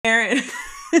Aaron,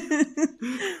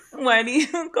 why do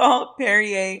you call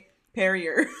Perrier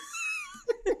Perrier?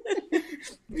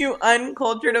 You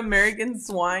uncultured American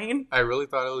swine. I really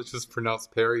thought it was just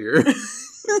pronounced Perrier.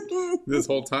 This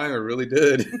whole time, I really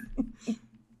did.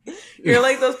 You're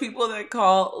like those people that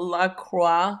call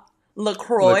LaCroix.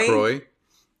 LaCroix.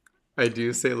 I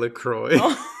do say LaCroix.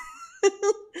 Oh.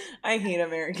 I hate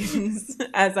Americans,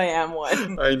 as I am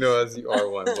one. I know, as you are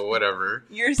one, but whatever.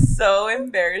 You're so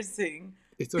embarrassing.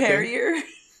 It's okay. Perrier?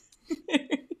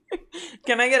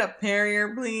 Can I get a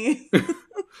Perrier, please?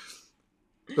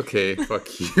 Okay, fuck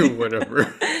you,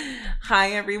 whatever.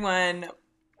 Hi, everyone.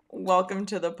 Welcome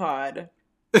to the pod.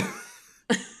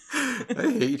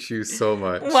 I hate you so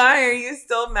much. Why are you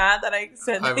still mad that I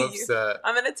said I'm that? upset.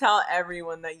 I'm going to tell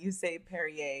everyone that you say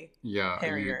Perrier. Yeah,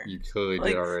 Perrier. you clearly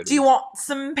did already. Do you want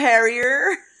some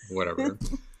Perrier? Whatever.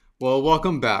 Well,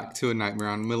 welcome back to A Nightmare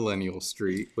on Millennial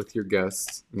Street with your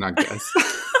guests. Not guests.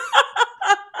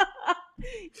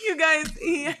 You guys,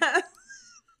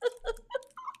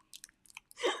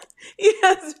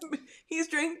 he's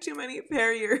drank too many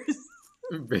Perriers.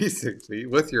 Basically,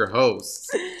 with your hosts,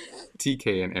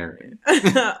 TK and Aaron.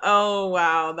 Oh,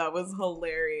 wow. That was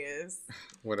hilarious.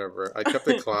 Whatever. I kept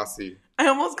it classy. I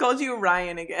almost called you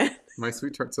Ryan again. My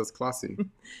sweet tart says classy.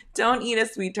 Don't eat a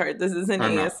sweet tart. This is an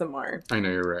ASMR. I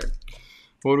know, you're right.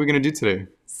 What are we going to do today?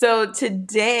 So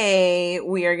today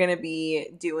we are going to be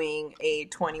doing a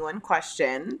 21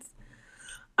 questions.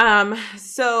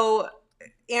 So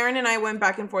Aaron and I went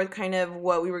back and forth kind of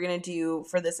what we were going to do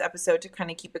for this episode to kind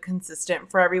of keep it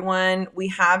consistent for everyone. We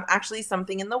have actually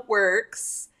something in the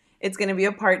works. It's going to be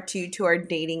a part 2 to our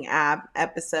dating app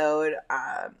episode.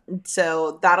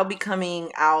 So that'll be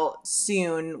coming out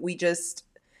soon.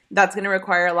 That's going to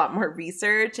require a lot more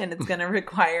research, and it's going to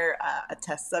require a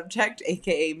test subject,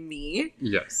 aka me.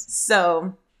 Yes.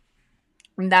 So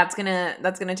that's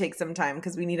gonna take some time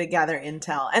because we need to gather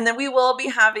intel, and then we will be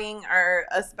having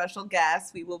a special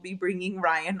guest. We will be bringing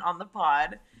Ryan on the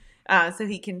pod, so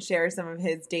he can share some of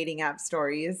his dating app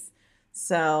stories.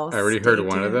 So I already heard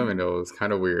one of them, and it was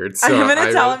kind of weird. So I'm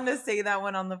gonna tell him to say that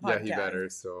one on the podcast. Yeah, he better.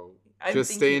 So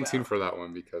just stay in tune for that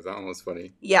one because that one was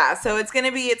funny. Yeah, so it's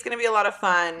gonna be a lot of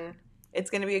fun. It's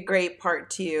gonna be a great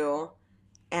part 2,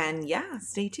 and yeah,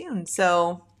 stay tuned.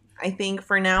 So I think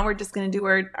for now we're just gonna do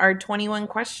our 21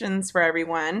 questions for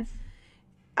everyone.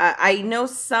 I know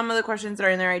some of the questions that are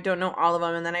in there. I don't know all of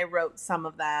them, and then I wrote some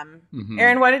of them. Mm-hmm.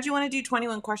 Aaron, why did you want to do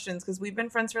 21 questions? Because we've been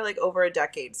friends for like over a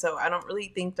decade, so I don't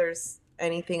really think there's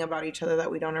anything about each other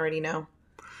that we don't already know.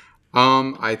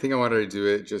 I think I wanted to do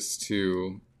it just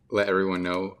to let everyone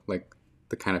know like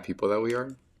the kind of people that we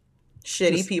are.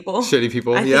 Shitty people.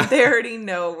 I think they already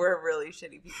know we're really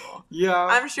shitty people. Yeah.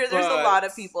 I'm sure there's a lot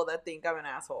of people that think I'm an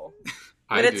asshole.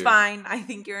 But it's fine. I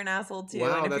think you're an asshole too.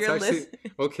 Wow, and if that's you're actually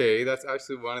okay. That's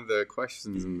actually one of the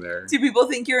questions in there. Do people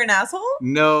think you're an asshole?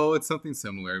 No, it's something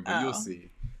similar, but you'll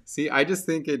see. See, I just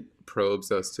think it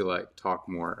probes us to like talk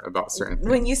more about certain things.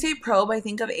 When you say probe, I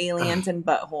think of aliens and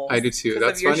buttholes. I do too.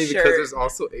 That's funny because there's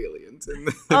also aliens in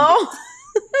the Oh.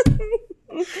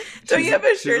 Don't you have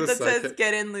a shirt that says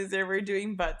 "Get in, loser"? We're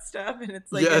doing butt stuff, and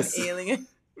it's like an alien.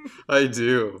 I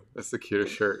do. That's the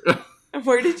cutest shirt.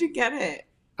 Where did you get it?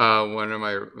 One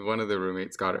of the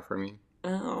roommates got it for me.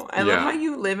 Oh, I love how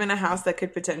you live in a house that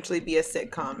could potentially be a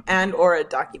sitcom and or a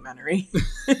documentary.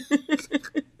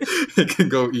 It can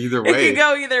go either way. It can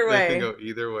go either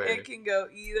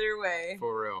way.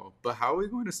 For real. But how are we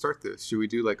going to start this? Should we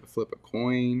do like flip a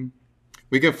coin?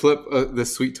 We can flip the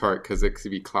sweet tart because it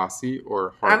could be classy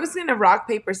or hard. I was going to rock,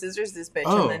 paper, scissors this bitch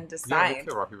and then decide. Yeah,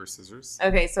 okay, rock, paper, scissors.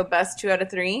 Okay, so best 2 out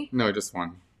of 3? No, just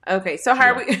 1. Okay, so how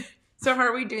are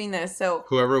we doing this? So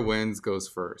whoever wins goes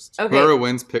first. Okay. Whoever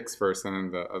wins picks first,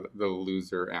 and then the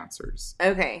loser answers.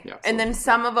 Okay. Yeah, and then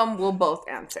some of them will both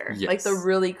answer. Yes. Like the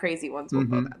really crazy ones will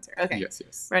both answer. Okay.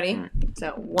 Yes. Ready? Right.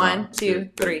 So 1, 2,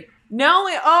 3. No,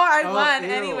 I won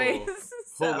anyways.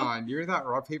 Hold on, you're that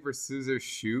rock, paper, scissors,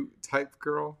 shoot type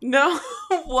girl? No,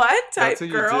 what type That's what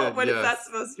girl? What is that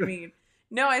supposed to mean?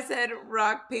 No, I said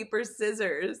rock, paper,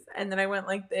 scissors, and then I went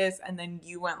like this, and then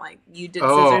you went like, you did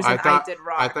scissors, and I did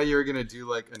rock. I thought you were going to do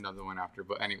like another one after,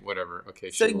 but whatever.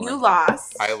 Okay, so you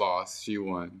lost. I lost. She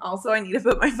won. Also, I need to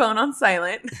put my phone on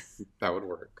silent. That would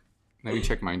work. Let me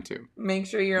check mine too. Make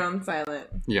sure you're on silent.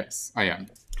 Yes, I am.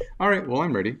 All right, well,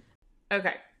 I'm ready.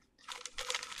 Okay.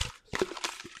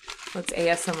 Let's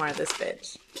ASMR this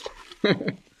bitch.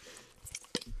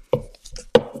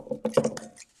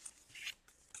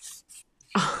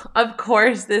 Of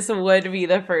course, this would be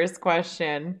the first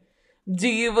question. Do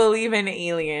you believe in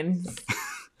aliens?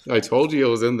 I told you it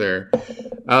was in there.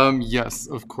 Yes,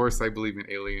 of course I believe in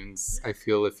aliens. I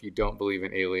feel if you don't believe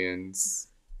in aliens,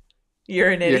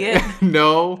 You're an idiot.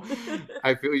 No,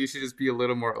 I feel you should just be a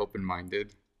little more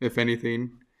open-minded, if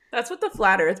anything. That's what the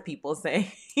flat earth people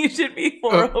say. You should be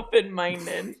more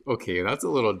open-minded. Okay, that's a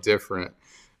little different.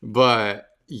 But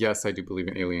yes, I do believe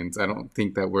in aliens. I don't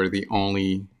think that we're the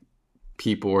only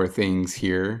people or things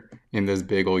here in this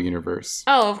big old universe.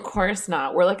 Oh, of course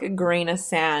not. We're like a grain of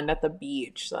sand at the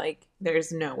beach. Like,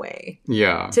 there's no way.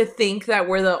 Yeah. To think that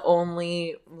we're the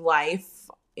only life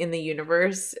in the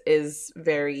universe is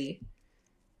very,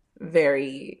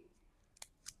 very...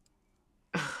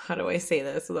 How do I say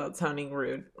this without sounding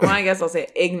rude? Well, I guess I'll say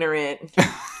ignorant.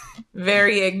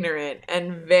 Very ignorant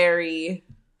and very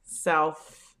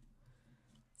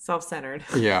self-centered.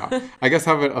 Yeah. I guess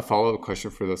I have a follow-up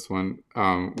question for this one.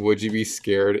 Would you be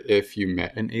scared if you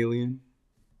met an alien?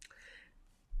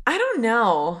 I don't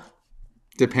know.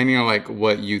 Depending on like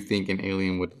what you think an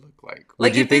alien would look like.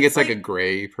 Like, Would you if think it's, it's like like- a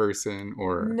gray person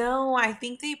or No, I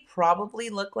think they probably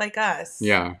look like us.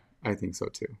 Yeah, I think so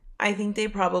too. I think they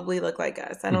probably look like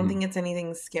us. I don't Mhm. think it's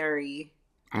anything scary,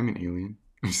 I'm an alien.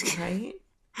 I'm just kidding.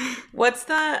 right? What's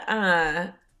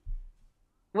that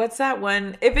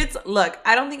one? If it's, look,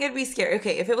 I don't think I'd be scared.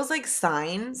 Okay, if it was like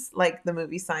Signs, like the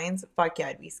movie Signs, fuck yeah,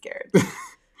 I'd be scared.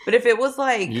 But if it was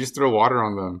like, You just throw water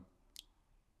on them.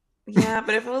 yeah,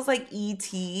 but if it was like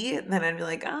E.T., then I'd be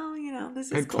like, oh, this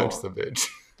is I'd cool. punch the bitch.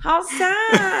 How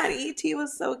sad. E.T.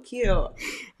 was so cute.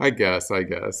 I guess. All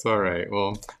right.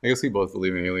 Well, I guess we both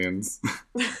believe in aliens.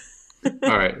 All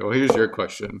right. Well, here's your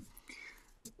question.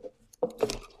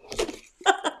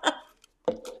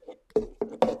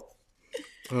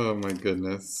 Oh my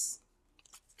goodness.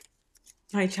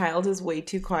 My child is way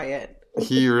too quiet.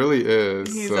 He really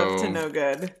is. He's so... up to no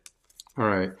good. All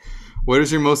right. What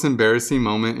is your most embarrassing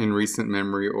moment in recent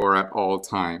memory or at all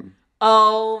time?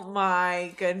 Oh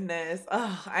my goodness.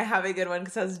 Oh, I have a good one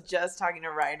because I was just talking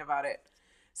to Ryan about it.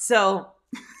 So,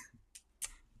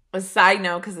 a side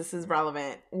note, because this is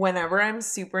relevant. Whenever I'm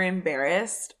super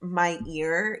embarrassed, my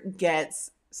ear gets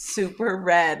super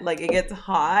red. Like, it gets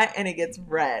hot and it gets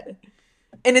red.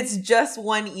 And it's just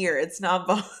one ear. It's not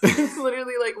both. It's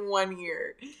literally like one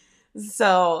ear.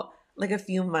 So, like a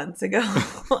few months ago,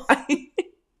 I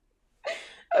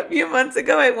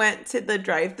went to the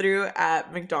drive-thru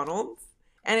at McDonald's,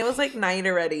 and it was like night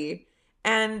already,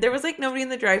 and there was like nobody in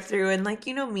the drive-thru, and like,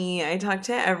 you know me, I talk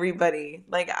to everybody.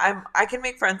 Like, I can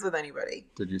make friends with anybody.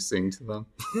 Did you sing to them?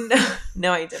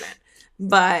 No, I didn't.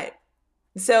 But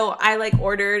so I like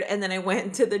ordered, and then I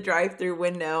went to the drive-thru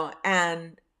window,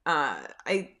 and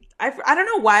I don't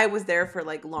know why I was there for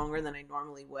like longer than I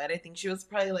normally would. I think she was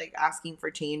probably like asking for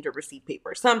change or receipt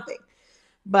paper or something.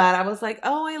 But I was like,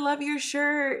 oh, I love your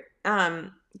shirt.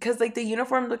 Because like the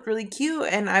uniform looked really cute.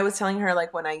 And I was telling her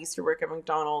like when I used to work at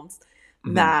McDonald's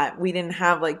that we didn't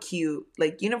have like cute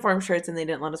like uniform shirts and they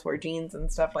didn't let us wear jeans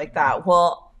and stuff like that.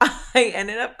 Well, I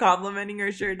ended up complimenting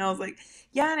her shirt and I was like,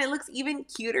 yeah, and it looks even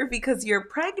cuter because you're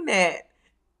pregnant.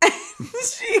 And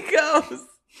she goes,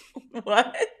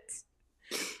 what?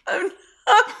 I'm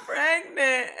not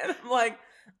pregnant. And I'm like,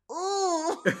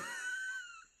 ooh.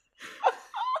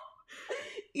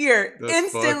 Ear. That's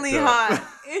instantly fucked up. hot.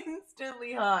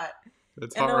 Instantly hot.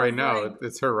 It's And hot I right was now. like,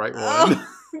 It's her right one. Oh,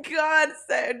 God,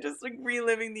 sad. Just like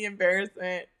reliving the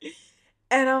embarrassment.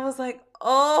 And I was like,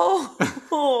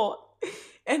 oh.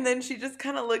 And then she just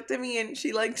kind of looked at me and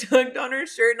she like tugged on her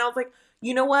shirt. And I was like,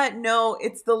 you know what? No,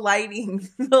 it's the lighting.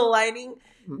 The lighting,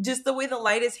 just the way the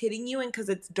light is hitting you, and because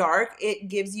it's dark, it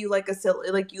gives you like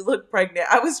like you look pregnant.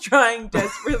 I was trying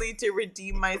desperately to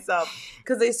redeem myself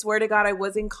because I swear to God, I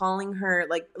wasn't calling her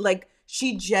like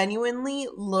she genuinely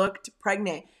looked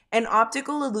pregnant. And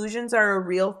optical illusions are a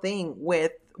real thing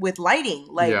with lighting,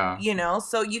 like, Yeah.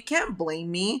 So you can't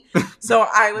blame me. So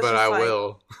I was But just I like,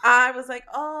 will. I was like,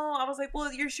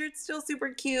 well, your shirt's still super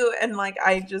cute. And like,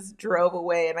 I just drove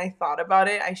away and I thought about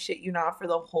it. I shit you not for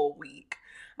the whole week.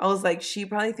 I was like, she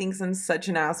probably thinks I'm such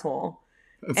an asshole.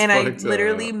 That's And I fucked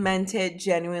literally up. meant it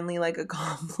genuinely like a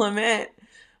compliment.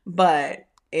 But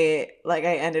it, like,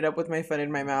 I ended up with my foot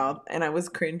in my mouth and I was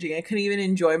cringing. I couldn't even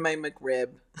enjoy my McRib.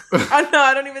 Oh, no,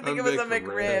 I don't even think it was a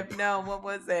McRib. No, what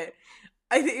was it?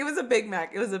 I think it was a Big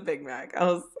Mac. It was a Big Mac. I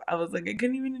was like, I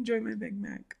couldn't even enjoy my Big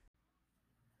Mac.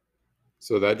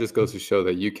 So that just goes to show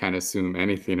that you can't assume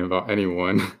anything about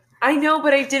anyone. I know,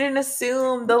 but I didn't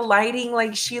assume the lighting.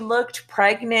 Like, she looked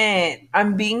pregnant.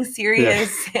 I'm being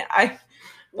serious. Yeah.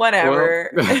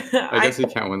 Whatever. Well, I guess you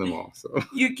can't win them all. So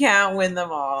You can't win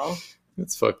them all.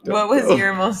 it's fucked up. What was though.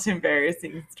 your most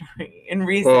embarrassing story in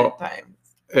recent times?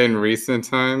 In recent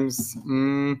times,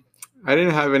 I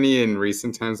didn't have any in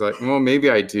recent times. Like, well, maybe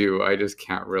I do. I just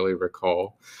can't really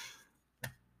recall.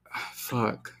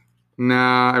 Fuck.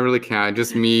 Nah, I really can't.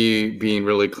 Just me being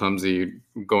really clumsy,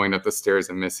 going up the stairs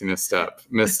and missing a step,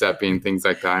 misstepping, things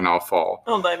like that, and I'll fall.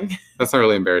 Hold on. That's not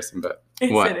really embarrassing, but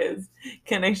Yes, what? it is.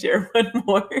 Can I share one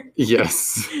more?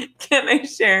 Yes. Can I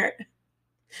share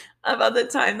about the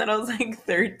time that I was like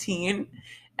 13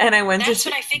 and I went That's to...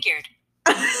 what I figured.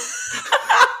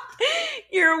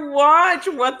 Your watch.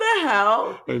 What the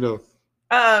hell? I know.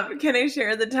 Can I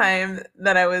share the time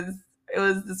that it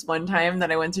was this one time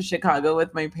that I went to Chicago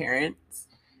with my parents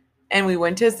and we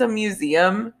went to some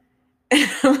museum and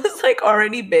I was like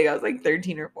already big. I was like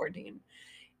 13 or 14.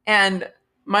 And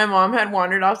my mom had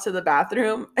wandered off to the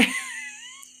bathroom and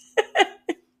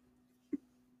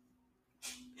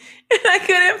I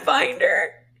couldn't find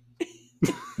her.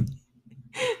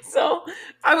 So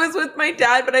I was with my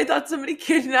dad, but I thought somebody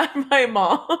kidnapped my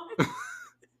mom.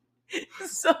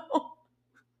 So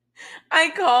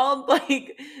I called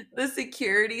like the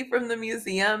security from the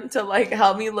museum to like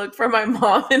help me look for my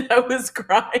mom, and I was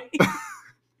crying.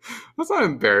 That's not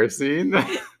embarrassing.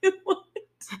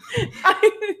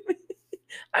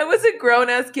 I was a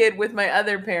grown-ass kid with my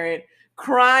other parent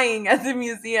crying at the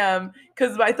museum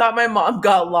because I thought my mom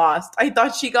got lost. I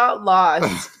thought she got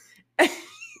lost.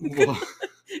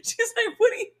 She's like,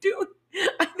 what are you doing?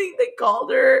 I think they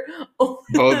called her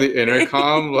over the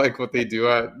intercom, like what they do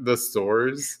at the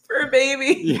stores. for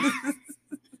babies. Yeah.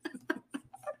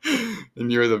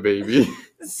 And you're the baby.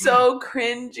 So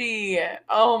cringy.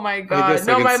 Oh my god. I guess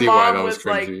I can see why that was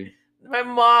like, cringy. my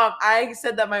mom, I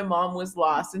said that my mom was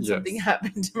lost and something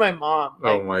happened to my mom.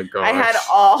 Like, Oh my gosh. I had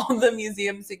all the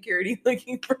museum security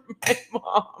looking for my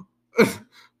mom.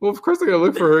 Well, of course I gotta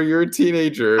look for her. You're a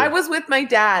teenager. I was with my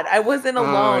dad. I wasn't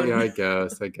alone. Yeah, I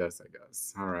guess.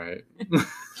 All right.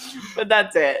 But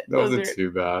that's it. That wasn't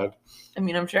too bad. I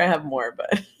mean, I'm sure I have more,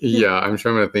 but Yeah, I'm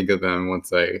sure I'm gonna think of them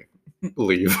once I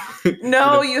leave.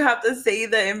 no, you have to say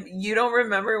that you don't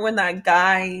remember when that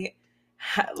guy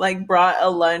like brought a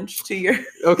lunch to your...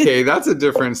 Okay, that's a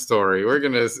different story. We're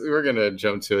gonna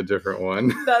jump to a different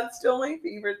one. That's still my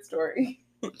favorite story.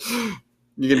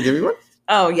 You gonna give me one?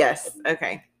 Oh yes.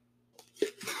 Okay.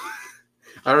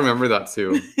 I remember that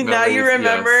too. Now you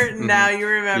remember? Yes. Now you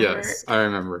remember? Yes, I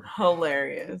remember.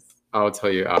 Hilarious. I'll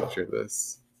tell you after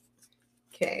this.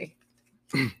 Okay.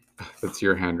 That's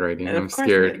your handwriting. And I'm of course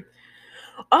scared. it is.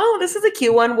 Oh, this is a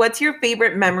cute one. What's your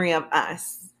favorite memory of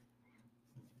us?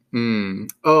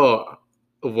 Oh,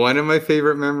 one of my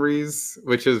favorite memories,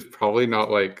 which is probably not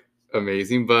like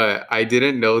amazing, but I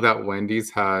didn't know that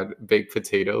Wendy's had baked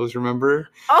potatoes, remember?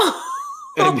 Oh.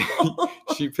 And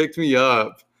she picked me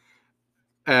up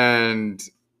and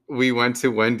we went to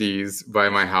Wendy's by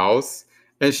my house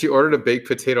and she ordered a baked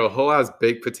potato, a whole ass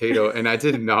baked potato. And I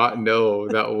did not know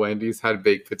that Wendy's had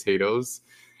baked potatoes.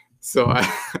 So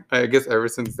I guess ever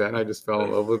since then, I just fell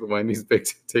in love with Wendy's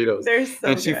baked potatoes. They're so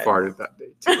and she good. farted that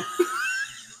day too.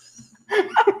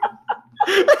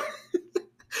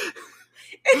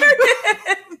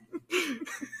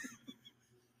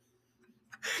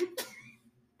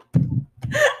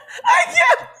 I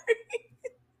can't breathe.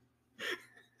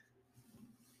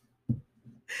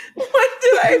 When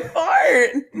did I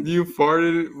fart? You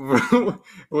farted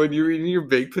when you were eating your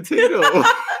baked potato.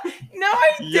 No,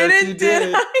 I Yes, you did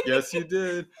did. I? Yes, you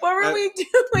did. What were we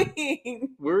doing?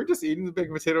 We were just eating the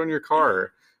baked potato in your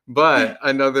car. But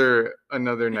another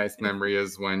nice memory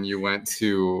is when you went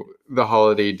to the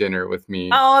holiday dinner with me.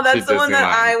 Oh, that's the one that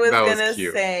I was That gonna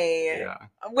cute. say. Yeah.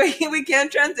 We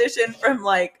can't transition from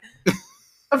like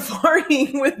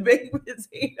farting with baked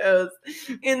potatoes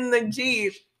in the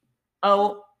Jeep.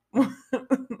 Oh.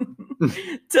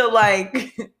 To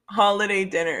like holiday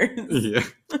dinners. Yeah.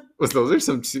 Well, those are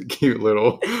some cute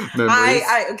little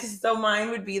memories. So mine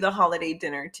would be the holiday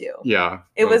dinner too. Yeah.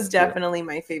 It was cute. definitely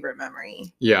my favorite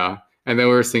memory. Yeah. And then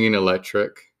we were singing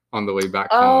Electric on the way back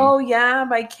Oh home. yeah,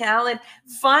 by Khaled.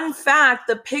 Fun fact,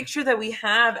 the picture that we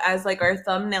have as like our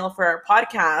thumbnail for our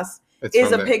podcast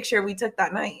is a picture we took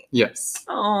that night. Yes.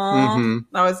 Oh,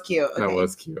 that was cute. Okay. That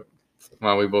was cute.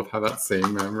 Wow, we both have that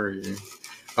same memory.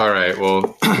 All right,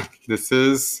 well, this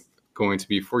is going to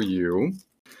be for you.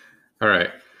 All right.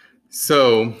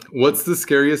 So, what's the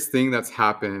scariest thing that's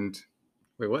happened?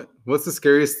 Wait, what? What's the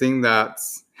scariest thing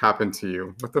that's happened to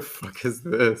you? What the fuck is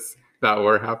this? That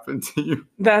were happened to you?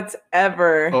 That's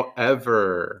ever. Oh,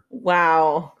 ever.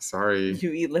 Wow. Sorry.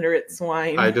 You illiterate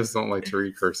swine. I just don't like to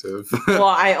read cursive. Well,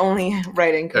 I only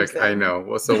write in cursive. I know.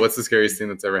 Well, so what's the scariest thing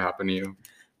that's ever happened to you?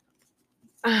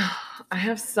 I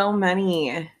have so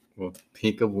many. Well,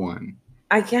 think of one.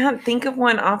 I can't think of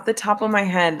one off the top of my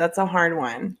head. That's a hard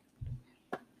one.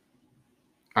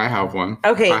 I have one.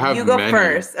 Okay, I have you go many.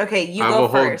 first. Okay, you I have go a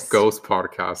whole first. ghost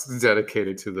podcast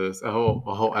dedicated to this. A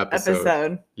whole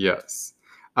episode. Yes.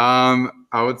 I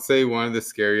would say one of the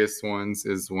scariest ones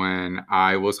is when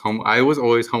I was home. I was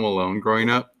always home alone growing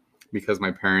up because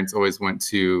my parents always went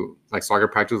to like soccer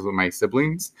practice with my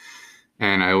siblings,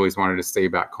 and I always wanted to stay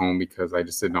back home because I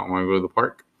just did not want to go to the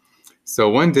park. So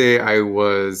one day I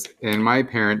was in my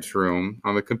parents' room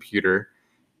on the computer,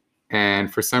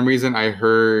 and for some reason I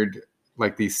heard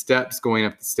like these steps going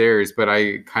up the stairs, but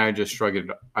I kind of just shrugged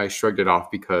it off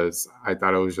because I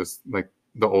thought it was just like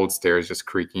the old stairs just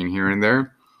creaking here and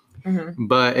there. Mm-hmm.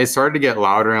 But it started to get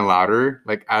louder and louder,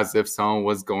 like as if someone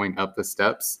was going up the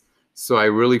steps. So I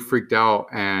really freaked out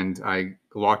and I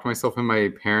locked myself in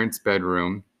my parents'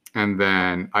 bedroom. And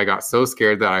then I got so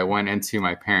scared that I went into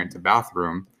my parents'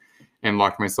 bathroom and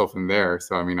locked myself in there.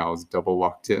 So, I mean, I was double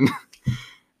locked in.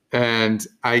 And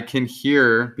I can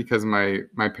hear, because my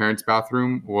parents'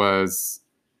 bathroom was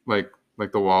like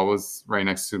the wall was right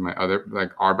next to my other,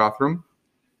 like our bathroom.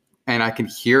 And I can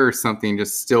hear something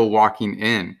just still walking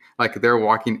in, like they're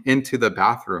walking into the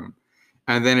bathroom.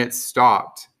 And then it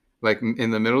stopped, like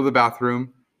in the middle of the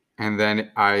bathroom. And then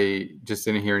I just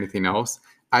didn't hear anything else.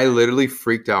 I literally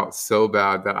freaked out so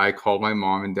bad that I called my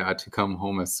mom and dad to come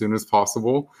home as soon as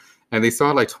possible. And they still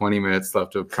had like 20 minutes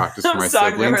left of practice for my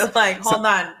siblings. They were like, hold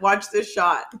on, watch this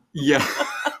shot. Yeah,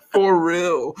 for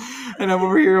real. And I'm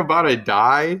over here about to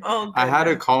die. Oh, I had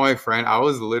to call my friend. I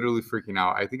was literally freaking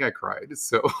out. I think I cried.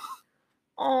 So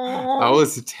I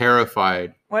was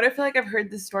terrified. What if like I've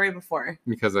heard this story before?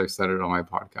 Because I've said it on my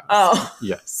podcast. Oh.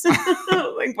 Yes.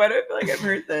 Like, why do I feel like I've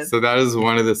heard this? So that is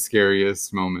one of the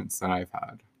scariest moments that I've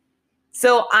had.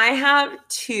 So I have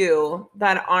two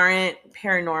that aren't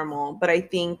paranormal, but I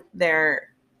think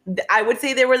I would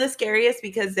say they were the scariest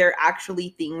because they're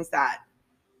actually things that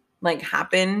like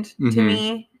happened to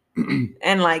me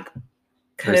and like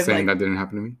could have saying like, that didn't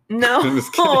happen to me? No.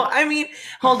 I mean,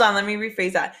 hold on, let me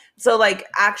rephrase that. So like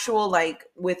actual like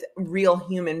with real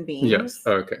human beings. Yes.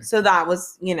 Oh, okay. So that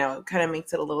was, kind of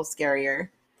makes it a little scarier.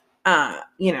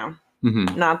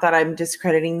 Mm-hmm. Not that I'm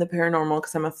discrediting the paranormal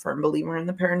because I'm a firm believer in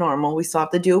the paranormal. We still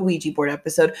have to do a Ouija board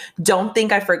episode. Don't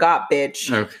think I forgot,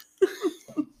 bitch. Okay.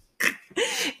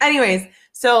 Anyways,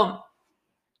 so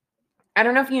I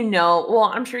don't know if you know. Well,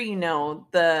 I'm sure you know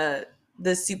the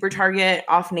Super Target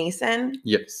off Nason.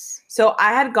 Yes. So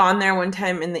I had gone there one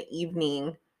time in the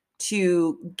evening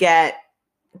to get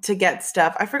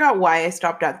stuff. I forgot why I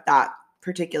stopped at that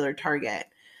particular Target.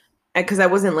 Because I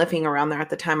wasn't living around there at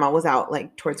the time. I was out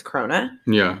like towards Corona.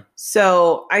 Yeah.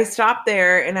 So I stopped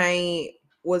there and I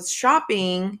was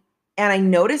shopping and I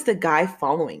noticed a guy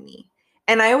following me.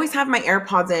 And I always have my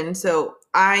AirPods in. So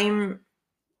I'm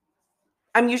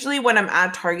usually when I'm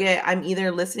at Target, I'm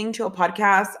either listening to a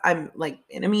podcast, I'm like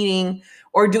in a meeting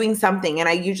or doing something. And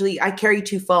I carry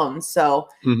two phones. So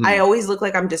I always look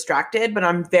like I'm distracted, but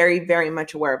I'm very, very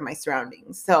much aware of my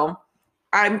surroundings. So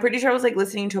I'm pretty sure I was like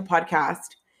listening to a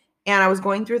podcast. And I was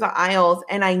going through the aisles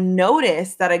and I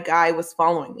noticed that a guy was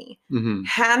following me.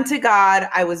 Hand to God,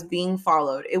 I was being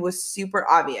followed. It was super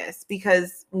obvious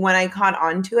because when I caught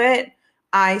onto it,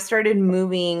 I started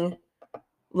moving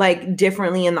like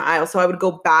differently in the aisle. So I would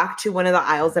go back to one of the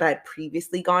aisles that I'd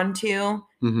previously gone to.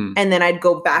 And then I'd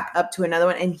go back up to another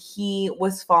one. And he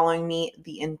was following me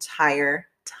the entire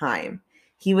time.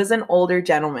 He was an older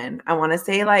gentleman. I want to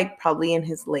say like probably in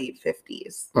his late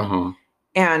 50s.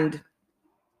 And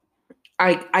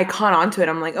I caught onto it.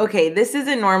 I'm like, okay, this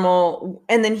isn't normal.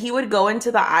 And then he would go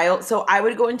into the aisle. So I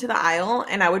would go into the aisle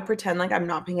and I would pretend like I'm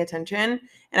not paying attention.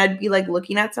 And I'd be like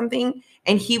looking at something.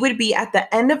 And he would be at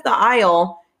the end of the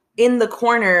aisle in the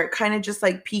corner, kind of just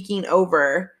like peeking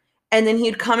over. And then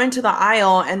he'd come into the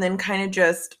aisle and then kind of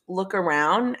just look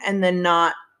around and then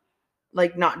not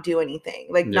do anything,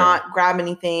 not grab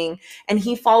anything. And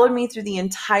he followed me through the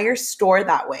entire store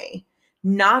that way,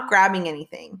 not grabbing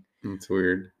anything. That's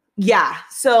weird. Yeah.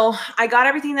 So I got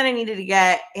everything that I needed to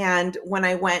get. And when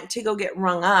I went to go get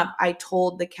rung up, I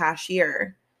told the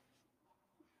cashier,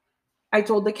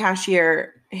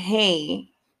 hey,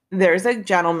 there's a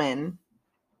gentleman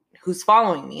who's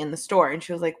following me in the store. And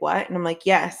she was like, what? And I'm like,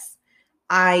 yes,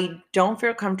 I don't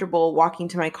feel comfortable walking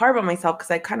to my car by myself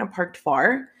because I kind of parked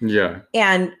far. Yeah.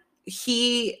 And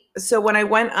so when I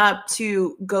went up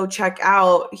to go check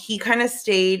out, he kind of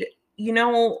stayed, you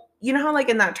know how like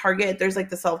in that Target, there's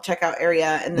like the self-checkout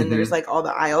area and then there's like all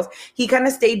the aisles. He kind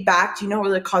of stayed back. Do you know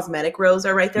where the cosmetic rows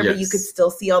are right there? Yes. But you could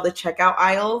still see all the checkout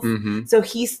aisles. So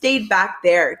he stayed back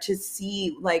there to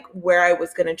see like where I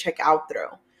was going to check out through.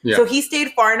 Yeah. So he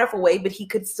stayed far enough away, but he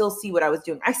could still see what I was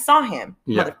doing. I saw him,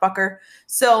 motherfucker.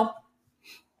 So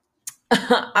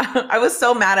I was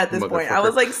so mad at this point. I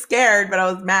was Motherfucker. like scared, but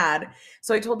I was mad.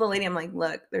 So I told the lady, I'm like,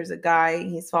 look, there's a guy,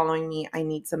 he's following me. I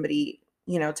need somebody,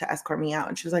 to escort me out.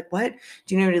 And she was like, what?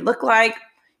 Do you know what he looked like?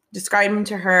 Described him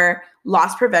to her.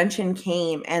 Loss prevention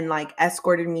came and like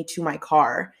escorted me to my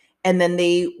car. And then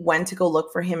they went to go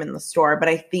look for him in the store. But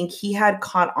I think he had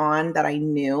caught on that I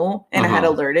knew and I had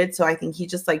alerted. So I think he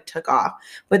just like took off.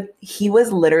 But he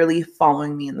was literally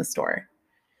following me in the store.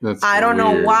 I don't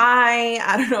know why.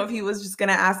 I don't know if he was just going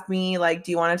to ask me, like, do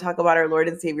you want to talk about our Lord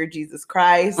and Savior Jesus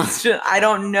Christ? I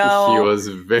don't know. He was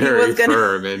very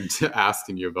firm in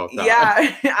asking you about that.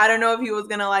 Yeah. I don't know if he was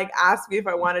going to, like, ask me if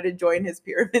I wanted to join his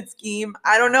pyramid scheme.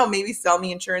 I don't know. Maybe sell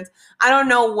me insurance. I don't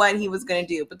know what he was going to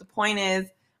do. But the point is,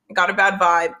 I got a bad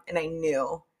vibe, and I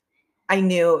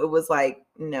knew it was like,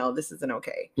 no, this isn't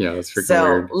okay. Yeah, that's freaking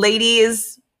weird. So,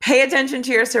 ladies, pay attention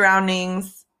to your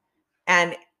surroundings.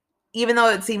 And even though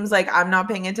it seems like I'm not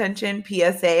paying attention,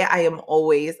 PSA, I am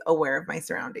always aware of my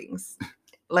surroundings.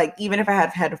 Like, even if I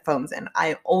have headphones in,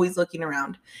 I'm always looking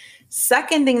around.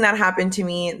 Second thing that happened to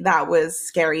me that was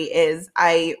scary is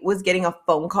I was getting a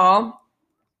phone call.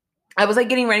 I was like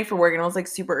getting ready for work and it was like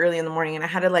super early in the morning and I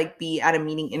had to like be at a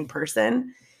meeting in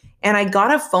person. And I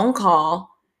got a phone call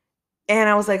and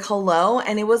I was like, hello.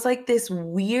 And it was like this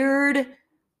weird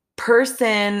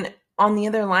person on the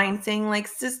other line saying like,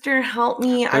 sister, help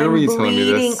me. I'm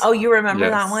bleeding. Oh, you remember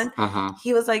that one?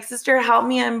 He was like, sister, help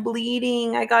me. I'm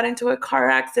bleeding. I got into a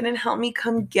car accident. Help me,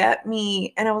 come get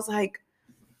me. And I was like,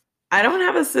 I don't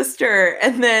have a sister.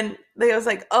 And then they was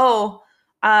like, oh,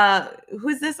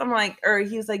 who's this? I'm like, or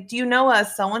he was like, do you know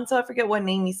us? So-and-so, I forget what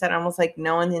name he said. I was like,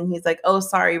 no. And then he's like, oh,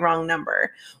 sorry, wrong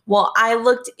number. Well, I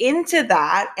looked into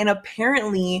that and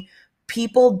apparently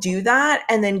people do that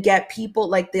and then get people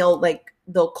like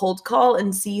they'll cold call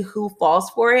and see who falls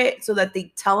for it so that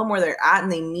they tell them where they're at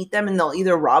and they meet them and they'll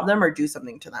either rob them or do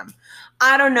something to them.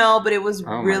 I don't know, but it was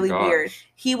really weird.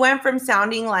 He went from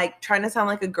trying to sound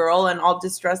like a girl and all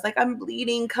distressed, like, I'm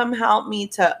bleeding, come help me,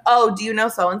 to, oh, do you know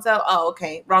so-and-so? Oh,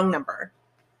 okay, wrong number.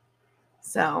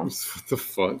 So what the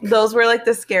fuck? Those were like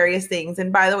the scariest things.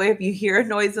 And by the way, if you hear a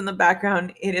noise in the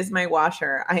background, it is my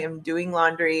washer. I am doing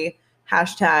laundry.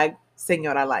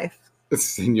 #Señora Life.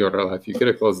 Senora Life, you could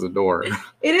have closed the door.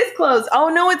 It is closed. Oh,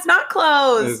 no, it's not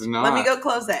closed. It's not. Let me go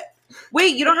close it.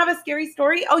 Wait, you don't have a scary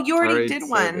story? Oh, you already did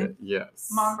one. Yes.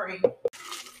 Mom break.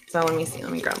 So let me see.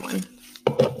 Let me grab one.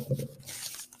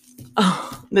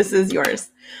 Oh, this is yours.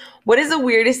 What is the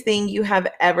weirdest thing you have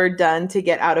ever done to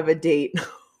get out of a date?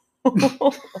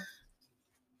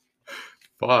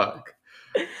 Fuck.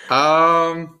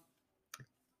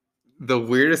 The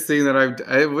weirdest thing that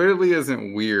it really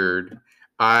isn't weird.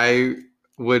 I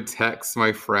would text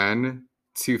my friend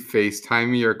to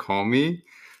FaceTime me or call me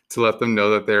to let them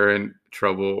know that they're in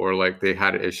trouble or like they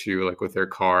had an issue like with their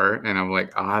car. And I'm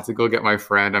like, I have to go get my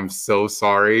friend. I'm so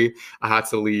sorry. I had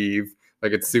to leave.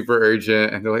 Like, it's super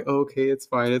urgent. And they're like, oh, okay, it's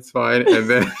fine. It's fine. And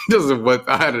then just whip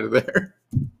out of there.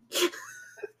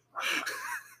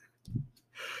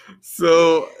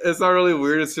 So it's not really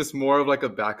weird. It's just more of like a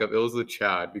backup. It was with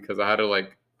Chad because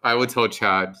I would tell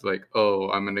Chad, like, oh,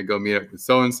 I'm going to go meet up with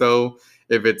so-and-so.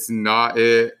 If it's not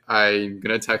it, I'm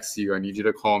going to text you. I need you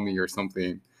to call me or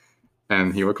something.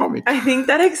 And he would call me. I think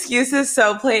that excuse is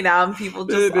so played out and people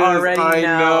just already know. I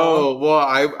know. Well,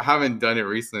 I haven't done it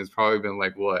recently. It's probably been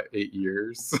like, 8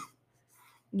 years?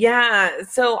 Yeah.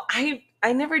 So I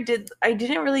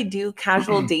didn't really do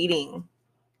casual dating.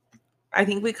 I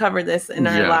think we covered this in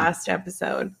our last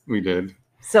episode. We did.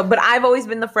 So, but I've always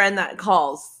been the friend that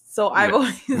calls. So I've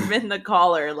always been the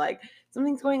caller, like,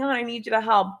 something's going on, I need you to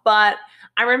help. But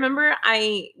I remember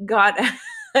I got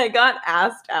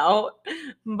asked out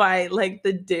by like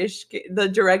the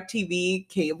DirecTV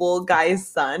cable guy's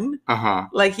son.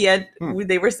 Like he had,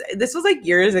 this was like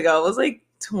years ago. It was like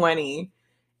 20.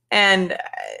 And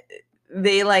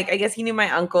they I guess he knew my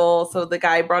uncle. So the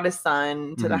guy brought his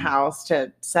son to the house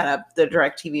to set up the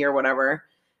DirecTV or whatever.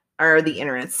 Or the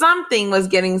internet. Something was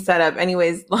getting set up.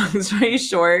 Anyways, long story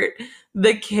short,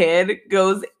 the kid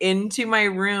goes into my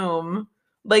room,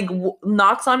 like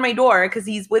knocks on my door because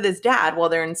he's with his dad while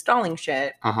they're installing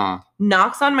shit.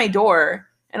 Knocks on my door.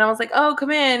 And I was like, oh, come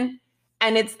in.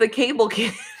 And it's the cable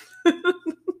kid. And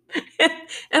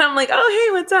I'm like, oh,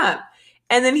 hey, what's up?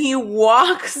 And then he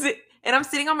walks, and I'm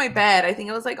sitting on my bed. I think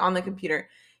it was like on the computer.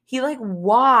 He like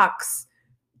walks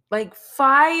like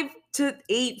 5 to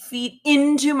 8 feet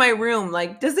into my room,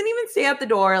 like doesn't even stay at the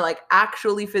door, like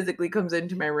actually physically comes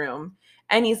into my room.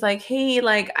 And he's like, hey,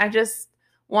 like, I just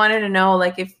wanted to know,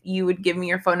 like, if you would give me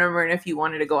your phone number and if you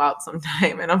wanted to go out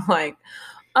sometime. And I'm like,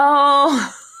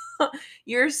 oh,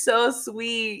 you're so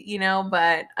sweet, you know,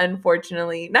 but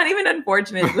unfortunately, not even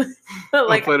unfortunately, but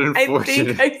like But I think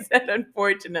unfortunate. I said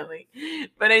unfortunately,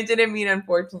 but I didn't mean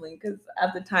unfortunately because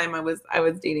at the time I was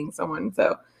dating someone,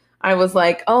 so I was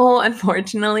like, oh,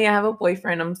 unfortunately, I have a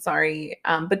boyfriend. I'm sorry,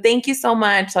 but thank you so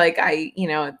much. Like I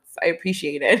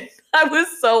appreciate it. I was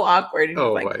so awkward, and he's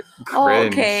Oh like, my oh,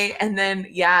 cringe. okay, and then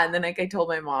like I told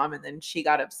my mom, and then she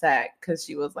got upset because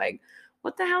she was like,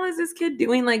 what the hell is this kid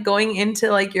doing, like going into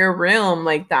like your room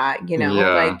like that, Yeah.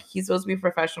 like he's supposed to be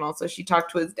professional. So she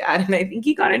talked to his dad, and I think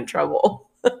he got in trouble.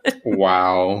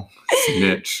 Wow.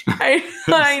 Snitch.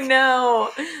 I know.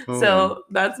 Oh So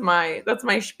that's my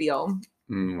spiel.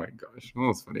 Oh my gosh. That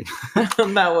was funny.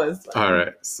 That was fun. All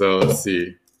right. So let's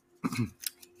see.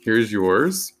 Here's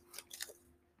yours.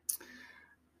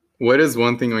 What is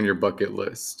one thing on your bucket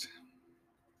list?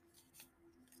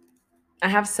 I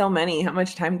have so many. How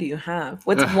much time do you have?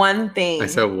 What's one thing? I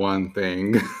said one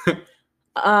thing.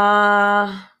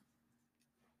 I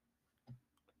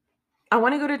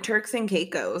want to go to Turks and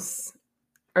Caicos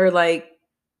or like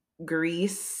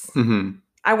Greece. Mm-hmm.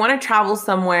 I want to travel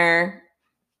somewhere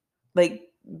like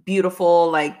beautiful,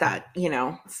 like that,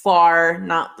 far,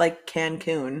 not like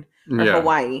Cancun or Yeah.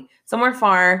 Hawaii, somewhere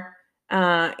far.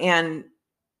 And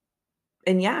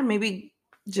yeah, maybe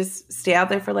just stay out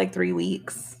there for like 3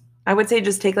 weeks. I would say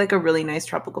just take like a really nice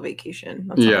tropical vacation.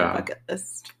 That's on my Yeah. bucket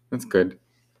list. That's good.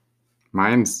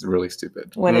 Mine's really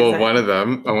stupid. What is it? One of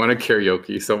them, I want to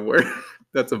karaoke somewhere.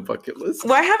 That's a bucket list.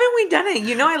 Why haven't we done it?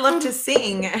 You know, I love to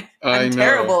sing. I'm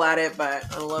terrible at it, but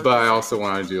I love. But I also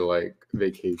want to do like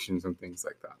vacations and things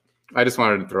like that. I just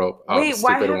wanted to throw out a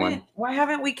stupid one. Why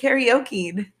haven't we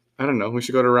karaoke'd? I don't know. We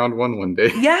should go to round one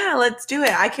day. Yeah, let's do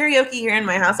it. I karaoke here in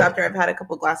my house after I've had a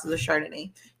couple glasses of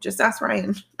Chardonnay. Just ask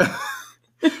Ryan.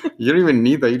 You don't even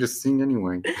need that. You just sing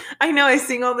anyway. I know. I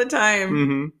sing all the time.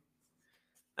 Mm-hmm.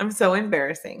 I'm so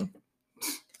embarrassing.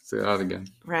 Say that again.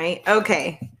 Right?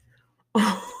 Okay.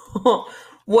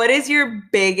 What is your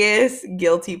biggest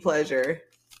guilty pleasure?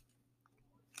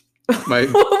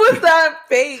 What was that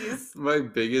face? My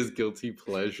biggest guilty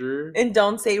pleasure? And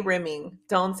don't say rimming.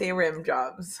 Don't say rim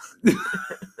jobs.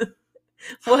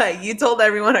 What? You told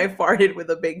everyone I farted with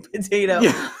a big potato.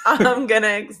 Yeah. I'm going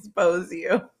to expose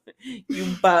you.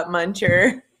 You butt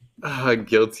muncher.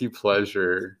 Guilty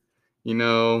pleasure. You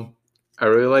know, I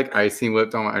really like icing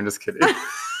whipped on my... I'm just kidding.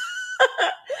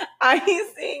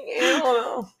 Icing?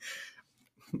 Ew.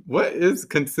 What is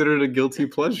considered a guilty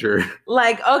pleasure?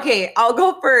 Like, okay, I'll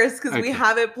go first because we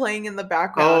have it playing in the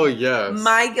background. Oh, yes.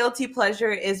 My guilty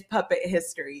pleasure is puppet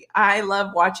history. I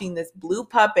love watching this blue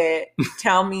puppet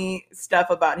tell me stuff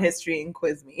about history and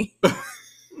quiz me.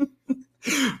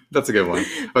 That's a good one.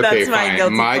 Okay,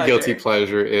 fine. My guilty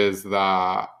pleasure is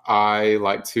that I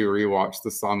like to rewatch the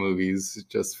Saw movies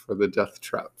just for the death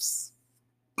traps.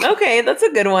 Okay, that's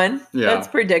a good one. Yeah. That's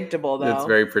predictable, though. It's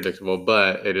very predictable,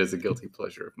 but it is a guilty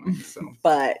pleasure of mine. So,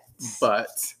 but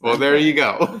well, there you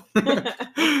go.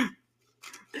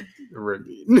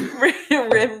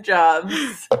 Rim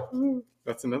jobs.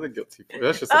 That's another guilty pleasure.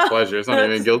 That's just a pleasure. It's not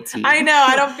even guilty. I know.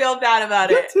 I don't feel bad about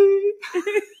it.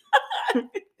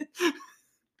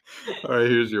 All right,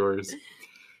 here's yours.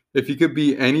 If you could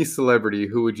be any celebrity,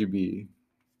 who would you be?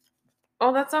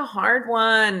 Oh, that's a hard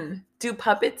one. Do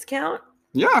puppets count?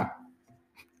 Yeah.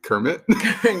 Kermit.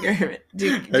 Kermit.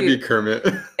 I'd be Kermit.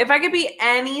 If I could be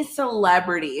any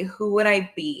celebrity, who would I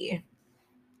be?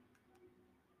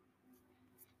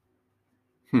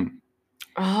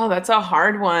 Oh, that's a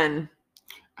hard one.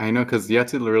 I know, because you have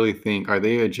to really think, are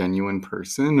they a genuine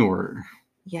person or...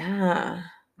 Yeah.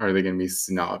 Are they going to be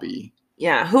snobby?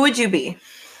 Yeah. Who would you be?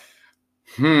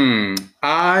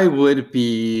 I would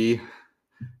be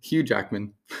Hugh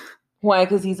Jackman. Why?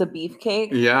 Because he's a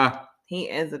beefcake? Yeah. He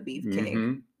is a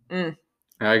beefcake. Mm-hmm.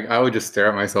 I would just stare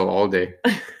at myself all day.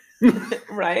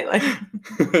 Right? Like,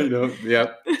 I know. Yeah.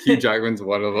 Hugh Jackman's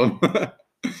one of them.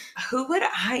 Who would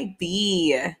I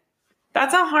be?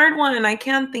 That's a hard one. I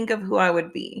can't think of who I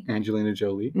would be. Angelina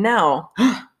Jolie? No.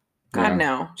 God,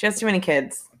 no. She has too many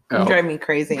kids. You drive me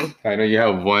crazy. I know you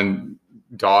have one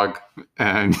dog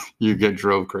and you get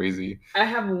drove crazy. I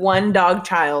have one dog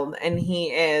child and he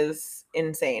is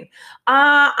insane.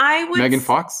 I would... Megan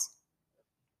Fox?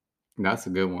 That's a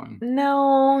good one.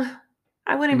 No,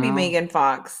 I wouldn't be Megan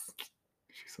Fox.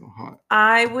 She's so hot.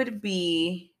 I would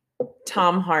be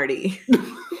Tom Hardy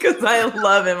because I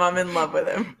love him. I'm in love with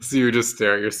him. So you would just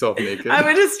stare at yourself naked? I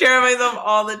would just stare at myself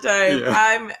all the time. Yeah.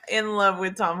 I'm in love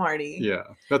with Tom Hardy. Yeah,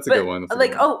 that's a good one.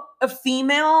 A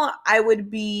female, I would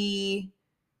be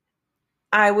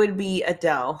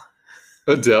Adele.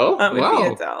 Adele? That would be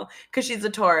Wow. Adele. Because she's a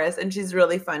Taurus and she's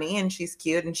really funny and she's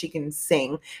cute and she can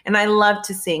sing. And I love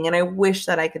to sing and I wish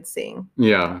that I could sing.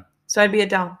 Yeah, So I'd be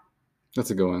Adele. that's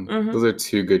a good one. Mhm. Those are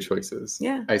two good choices.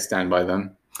 Yeah. I stand by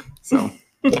them. So,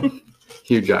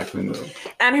 Hugh Jackman, though.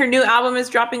 And her new album is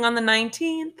dropping on the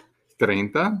 19th.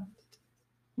 30?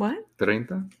 What? 30?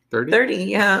 30? 30,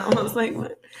 yeah. I was like,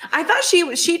 what? I thought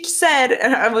she said,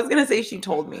 I was going to say she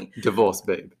told me. Divorce,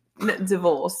 babe.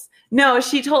 Divorce. No,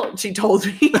 she told me.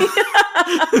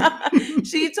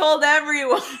 She told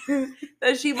everyone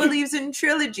that she believes in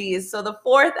trilogies. So the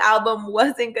fourth album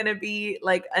wasn't going to be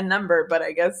like a number, but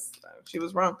I guess she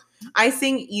was wrong. I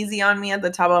sing Easy on Me at the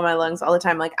top of my lungs all the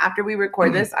time. Like after we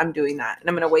record this, I'm doing that. And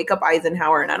I'm going to wake up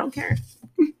Eisenhower and I don't care.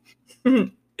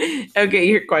 Okay,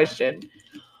 your question.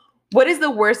 What is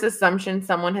the worst assumption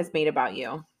someone has made about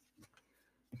you?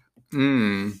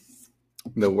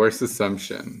 The worst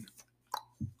assumption.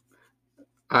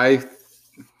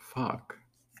 Fuck.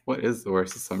 What is the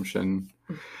worst assumption?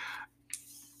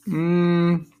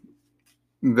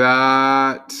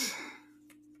 That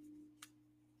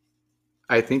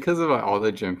I think because of all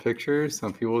the gym pictures,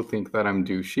 some people think that I'm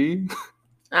douchey.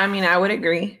 I mean, I would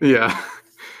agree. Yeah.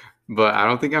 But I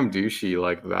don't think I'm douchey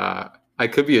like that. I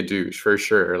could be a douche for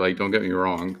sure. Like, don't get me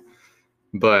wrong.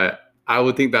 But I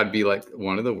would think that'd be like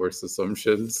one of the worst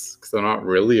assumptions because I'm not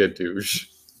really a douche.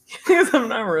 Because I'm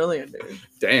not really a douche.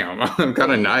 Damn, I'm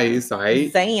kind of nice,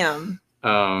 right? Damn.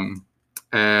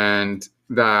 And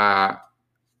that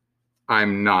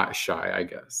I'm not shy, I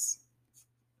guess.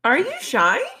 Are you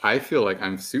shy? I feel like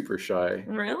I'm super shy.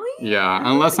 Really? Yeah, I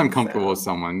unless I'm think comfortable so. with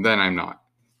someone, then I'm not.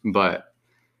 But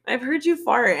I've heard you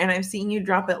fart and I've seen you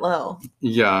drop it low.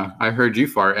 yeah, I heard you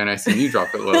fart and I seen you drop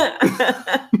it low.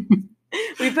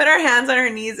 We put our hands on our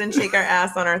knees and shake our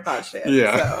ass on our thought shit.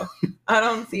 Yeah. So I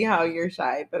don't see how you're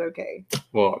shy, but okay.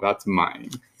 Well, that's mine.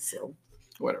 So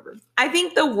whatever. I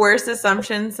think the worst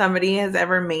assumption somebody has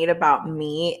ever made about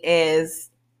me is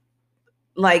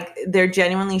like they're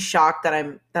genuinely shocked that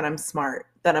I'm smart,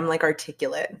 that I'm like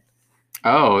articulate.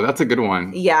 Oh, that's a good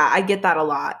one. Yeah, I get that a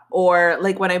lot. Or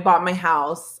like when I bought my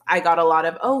house, I got a lot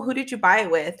of, oh, who did you buy it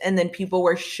with? And then people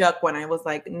were shook when I was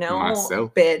like, no,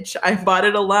 Myself. bitch, I bought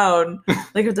it alone.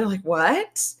 Like they're like,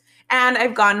 what? And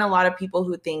I've gotten a lot of people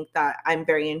who think that I'm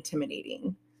very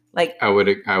intimidating. Like I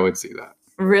would see that.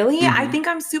 really? I Mhm. think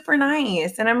I'm super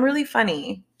nice and I'm really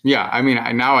funny. Yeah, I mean,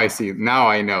 now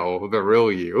I know the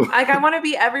real you. Like I want to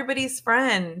be everybody's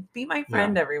friend. Be my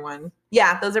friend, everyone.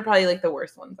 Yeah, those are probably like the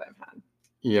worst ones I've had.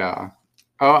 Yeah.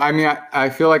 Oh, I mean,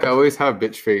 I feel like I always have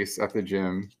bitch face at the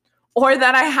gym. Or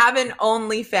that I have an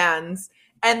OnlyFans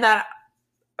and that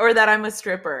I'm a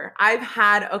stripper.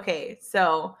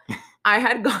 So I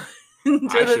had gone to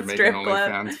I the should make strip an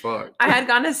club. OnlyFans. Fuck. I had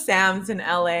gone to Sam's in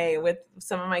LA with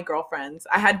some of my girlfriends.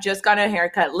 I had just gotten a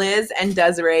haircut. Liz and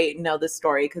Desiree know the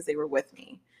story because they were with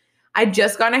me. I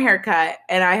just got a haircut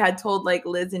and I had told like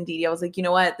Liz and Dee, I was like, you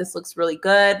know what? This looks really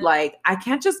good. Like I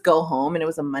can't just go home. And it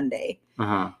was a Monday.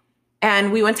 Uh-huh.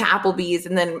 And we went to Applebee's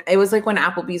and then it was like when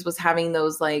Applebee's was having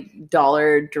those like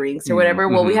dollar drinks or whatever.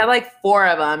 Well, we had like 4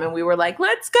 of them and we were like,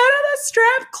 let's go to the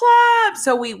strip club.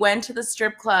 So we went to the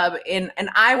strip club and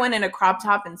I went in a crop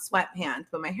top and sweatpants,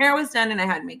 but my hair was done and I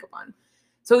had makeup on.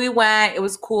 So we went, it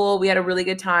was cool. We had a really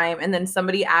good time. And then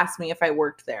somebody asked me if I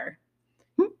worked there.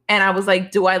 And I was like,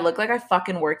 do I look like I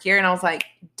fucking work here? And I was like,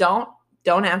 don't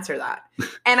answer that.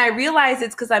 And I realized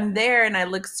it's because I'm there and I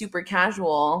look super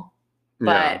casual, but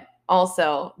Yeah.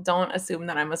 also don't assume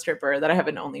that I'm a stripper, that I have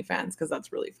an OnlyFans, because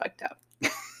that's really fucked up.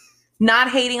 Not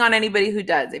hating on anybody who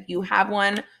does. If you have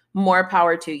one, more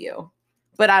power to you.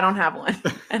 But I don't have one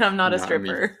and I'm not a Not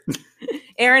stripper.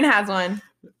 Aaron has one.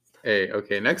 Hey,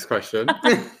 okay, next question.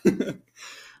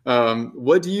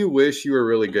 What do you wish you were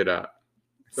really good at?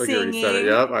 I feel like you already said it.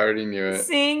 Singing. Yep, I already knew it.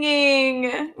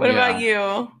 Singing. What about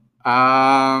you?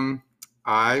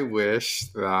 I wish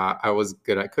that I was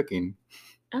good at cooking.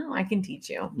 Oh, I can teach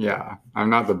you. Yeah, I'm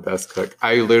not the best cook.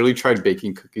 I literally tried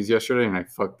baking cookies yesterday and I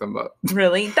fucked them up.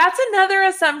 Really? That's another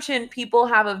assumption people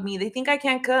have of me. They think I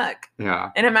can't cook. Yeah.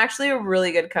 And I'm actually a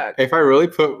really good cook. If I really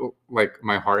put like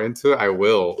my heart into it,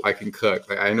 I can cook.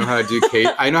 Like I know how to do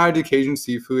I know how to do Cajun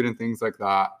seafood and things like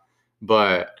that.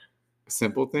 But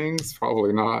simple things,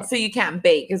 probably not. So you can't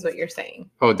bake is what you're saying.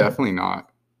 Oh, definitely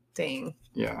not. Dang.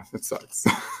 Yeah, it sucks.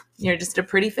 You're just a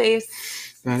pretty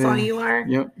face. That's all you are.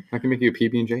 Yep. I can make you a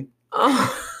PB&J.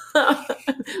 Oh.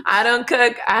 I don't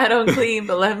cook. I don't clean.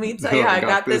 But let me tell you how I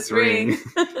got this ring.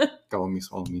 Swallow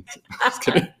me. Just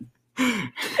kidding.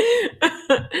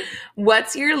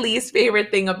 What's your least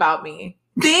favorite thing about me?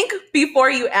 Think before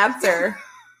you answer.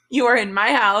 You are in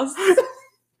my house.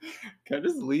 Can I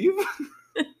just leave?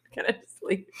 Can I just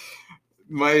sleep.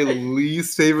 My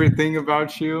least favorite thing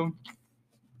about you?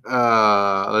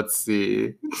 Let's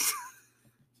see.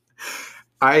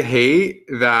 I hate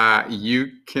that you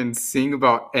can sing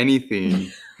about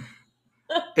anything.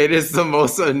 It is the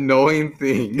most annoying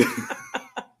thing.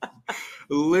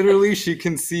 Literally, she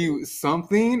can see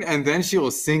something and then she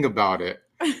will sing about it.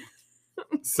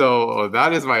 So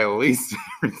that is my least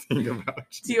favorite thing about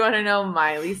you. Do you want to know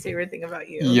my least favorite thing about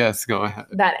you? Yes, go ahead.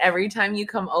 That every time you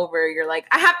come over, you're like,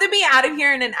 I have to be out of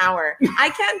here in an hour.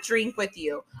 I can't drink with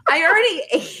you. I already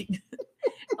ate.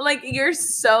 Like, you're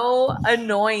so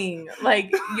annoying.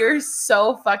 Like, you're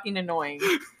so fucking annoying.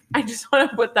 I just want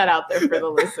to put that out there for the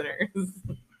listeners.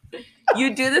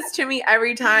 You do this to me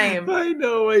every time. I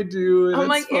know I do. And I'm it's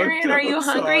like, Erin, fucked are up. you I'm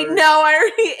hungry? sorry. No, I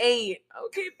already ate.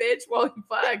 Okay, bitch. Well, you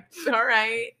fucked. All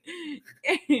right.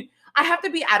 I have to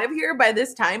be out of here by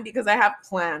this time because I have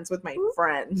plans with my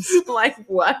friends. Like,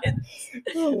 what?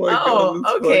 Oh my Oh, god,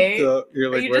 that's okay. fucked up. You're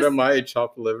Are like, you what just- am I,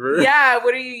 chopped liver? Yeah,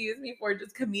 what do you use me for?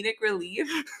 Just comedic relief?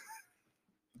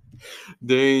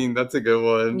 Dang, that's a good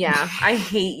one. Yeah, I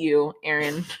hate you,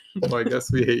 Erin. Well, I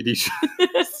guess we hate each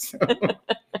other. So.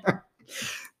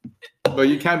 But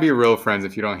you can't be real friends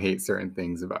if you don't hate certain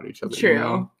things about each other. True. You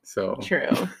know? So True.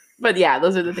 But yeah,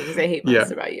 those are the things I hate most Yeah.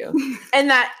 about you. And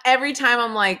that every time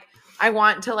I'm like, I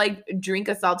want to like drink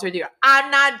a seltzer with you.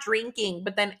 I'm not drinking.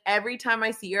 But then every time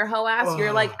I see your hoe ass,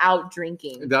 you're like out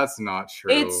drinking. that's not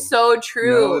true. It's so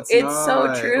true. No, it's so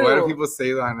not. true. Why do people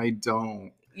say that and I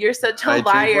don't? You're such a I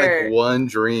liar. drink like one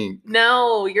drink.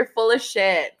 No, you're full of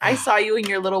shit. I saw you in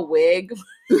your little wig.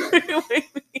 You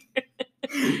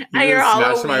At your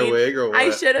gonna snatch my Halloween. wig or what? I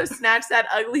should have snatched that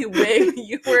ugly wig.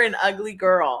 You were an ugly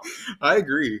girl. I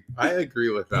agree. I agree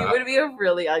with that. You would be a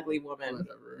really ugly woman.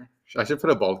 Whatever. I should put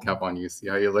a bald cap on you. See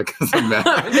how you look as a man.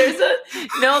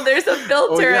 there's a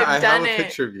filter. Oh yeah, I've I done have a it.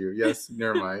 picture of you. Yes,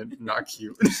 never mind. Not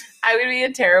cute. I would be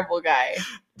a terrible guy.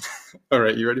 All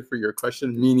right, you ready for your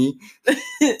question, Meanie?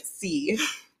 See.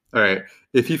 All right.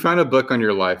 If you found a book on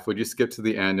your life, would you skip to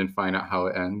the end and find out how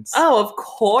it ends? Oh, of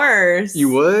course. You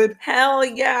would? Hell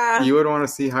yeah. You would want to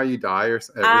see how you die or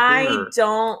everything? I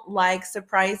don't like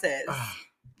surprises.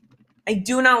 I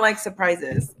do not like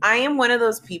surprises. I am one of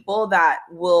those people that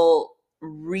will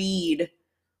read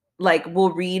the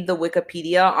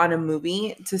Wikipedia on a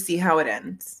movie to see how it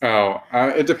ends. Oh,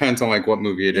 it depends on like what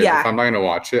movie it is. Yeah. If I'm not going to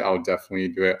watch it, I'll definitely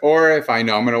do it. Or if I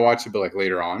know I'm going to watch it, but like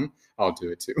later on, I'll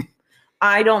do it too.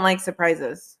 I don't like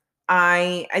surprises.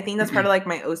 I think that's part of like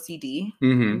my OCD.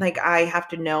 Mm-hmm. Like I have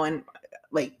to know and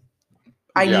like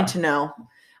I Yeah. need to know.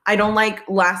 I don't like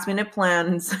last minute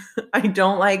plans. I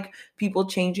don't like people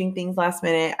changing things last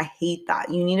minute. I hate that.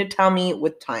 You need to tell me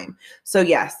with time. So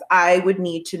yes, I would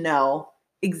need to know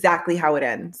exactly how it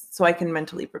ends so I can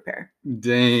mentally prepare.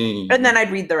 Dang. And then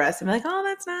I'd read the rest and be like, oh,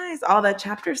 that's nice. Oh, that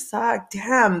chapter sucked.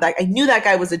 Damn, like I knew that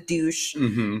guy was a douche.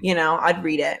 Mm-hmm. You know, I'd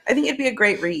read it. I think it'd be a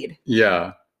great read.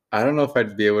 Yeah. I don't know if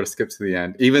I'd be able to skip to the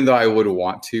end, even though I would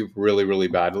want to really, really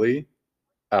badly.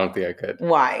 I don't think I could.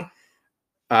 Why?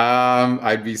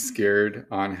 I'd be scared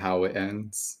on how it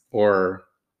ends, or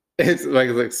it's like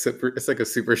a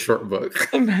super short book.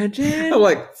 Imagine. I'm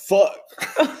like, fuck.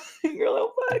 You're a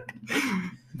little fuck.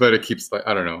 But it keeps like,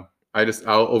 I don't know.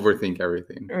 I'll overthink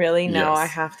everything. Really? No, Yes. I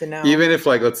have to know. Even if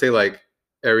like, let's say like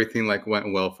everything like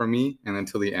went well for me and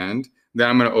until the end, then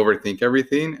I'm going to overthink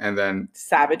everything. And then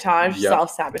Sabotage, Yep.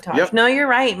 self-sabotage. Yep. No, you're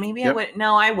right. Maybe I Yep. would.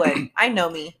 No, I would. I know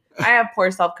me. I have poor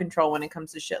self-control when it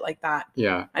comes to shit like that.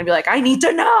 yeah. I'd be like, I need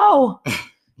to know.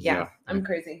 Yeah, I'm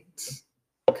crazy.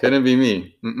 Couldn't be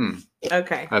me. Mm-mm.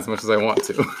 Okay. As much as I want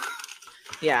to.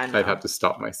 Yeah, no. I'd have to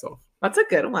stop myself. That's a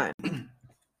good one.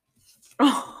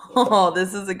 Oh,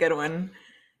 this is a good one.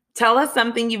 Tell us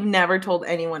something you've never told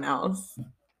anyone else.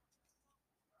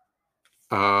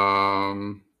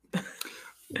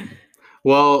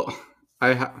 Well,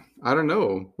 I don't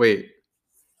know. Wait.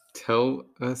 Tell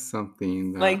us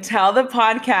something. Like, tell the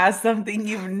podcast something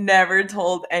you've never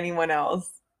told anyone else.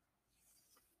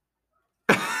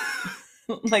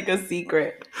 Like a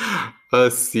secret.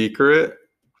 A secret?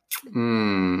 Was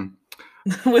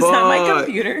that my Fuck.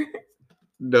 computer?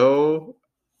 No.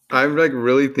 I'm like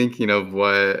really thinking of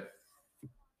what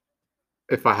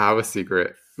if I have a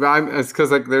secret. But it's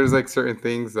because like there's like certain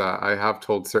things that I have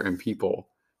told certain people,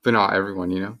 but not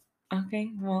everyone, you know?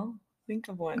 Okay, well, think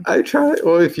of one. I try.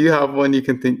 Well, if you have one, you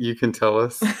can tell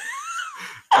us.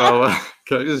 Oh,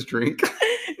 can I just drink?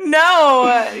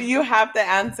 No, you have to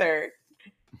answer.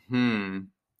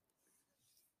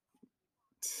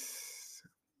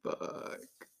 Fuck.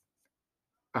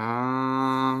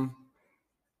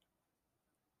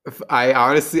 I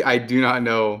honestly do not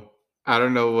know. I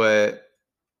don't know what.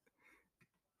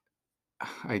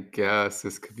 I guess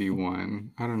this could be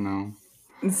one. I don't know.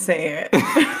 Say it.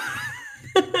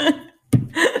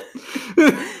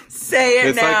 Say it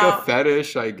It's now. like a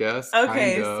fetish, I guess.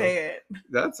 Okay, kind of. say it.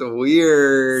 That's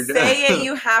weird. Say it.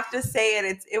 You have to say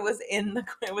it. It was in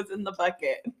the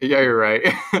bucket. Yeah, you're right.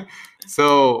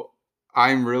 So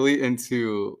I'm really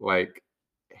into like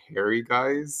hairy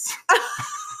guys.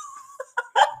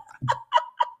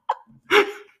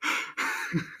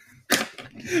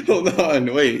 Hold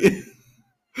on, wait.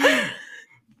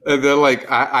 And then like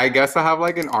I guess I have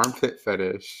like an armpit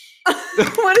fetish.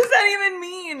 What does that even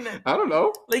mean? I don't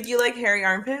know. Like you like hairy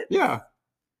armpits? Yeah.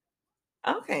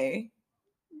 Okay.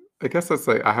 I guess that's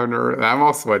like I have never. I'm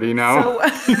all sweaty now. So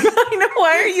I know.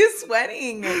 Why are you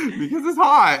sweating? Because it's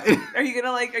hot. Are you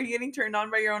getting turned on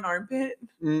by your own armpit?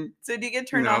 Mm, So do you get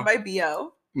turned No. on by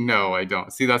BO? no, I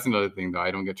don't. See, that's another thing though.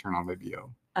 I don't get turned on by BO.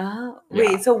 Oh,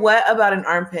 Yeah. wait. So what about an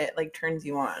armpit like turns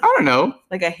you on? I don't know.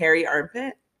 Like a hairy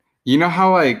armpit? You know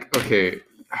how like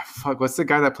fuck, what's the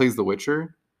guy that plays The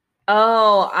Witcher?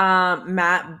 Oh,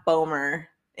 Matt Bomer,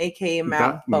 aka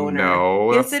Matt Boner.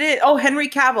 No. Yes, it is. Oh, Henry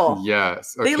Cavill.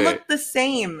 Yes. Okay. They look the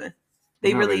same.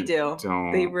 They No, really they do.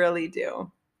 don't. They really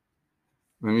do.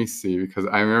 Let me see, because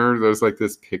I remember there's like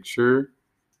this picture.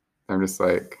 I'm just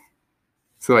like,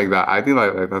 so like that. I think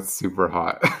like that's super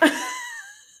hot. Henry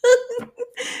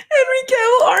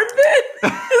Cavill armpit.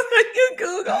 Like you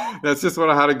Google. That's just what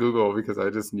I had to Google because I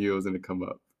just knew it was gonna come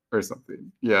up or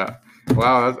something. Yeah.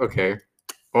 Wow. That's okay.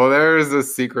 Well, there's a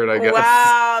secret, I guess.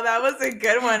 Wow, that was a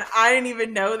good one. I didn't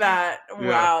even know that. Yeah.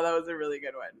 Wow, that was a really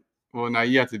good one. Well, now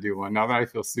you have to do one. Now that I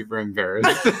feel super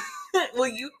embarrassed. Well,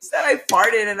 you said I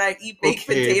farted and I eat baked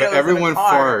Okay, potatoes. but everyone in a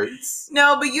car. farts.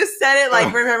 No, but you said it like,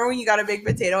 Oh. remember when you got a baked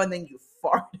potato and then you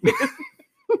farted?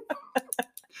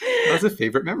 That was a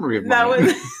favorite memory of mine. That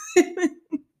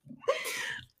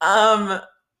was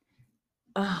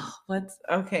oh, what's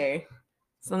okay.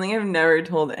 Something I've never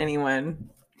told anyone.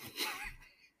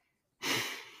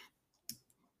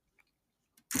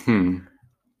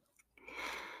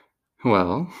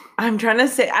 Well, I'm trying to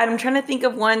think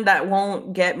of one that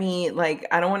won't get me like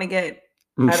I don't want to get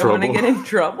in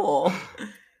trouble.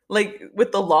 Like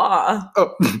with the law.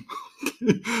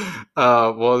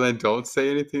 Oh. Well, then don't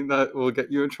say anything that will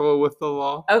get you in trouble with the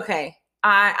law. Okay.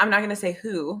 I'm not gonna say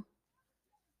who.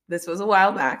 This was a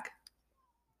while back.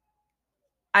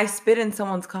 I spit in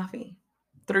someone's coffee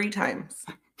 3 times.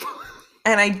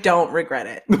 And I don't regret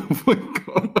it. Oh my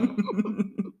god.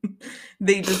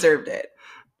 They deserved it.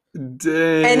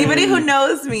 Dang. Anybody who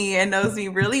knows me and knows me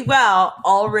really well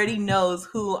already knows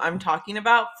who I'm talking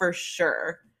about for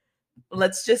sure.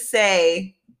 Let's just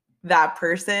say that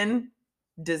person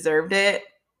deserved it,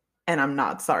 and I'm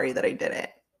not sorry that I did it.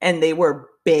 And they were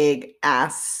big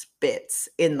ass spits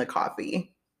in the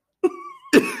coffee.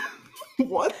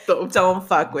 What the? Don't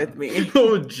fuck with me.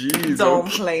 Oh jeez. Don't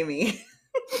Okay. play me.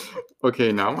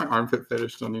 Okay, now my armpit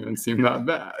fetish don't even seem that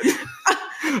bad.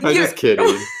 I'm You're- just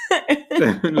kidding.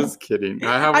 I'm just kidding.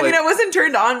 I mean, I wasn't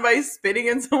turned on by spitting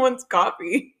in someone's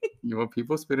coffee. you know,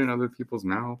 people spit in other people's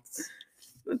mouths.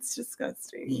 That's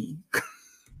disgusting.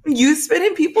 You spit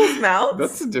in people's mouths?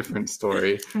 That's a different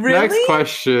story. Really? Next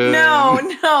question. No.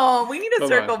 We need to Hold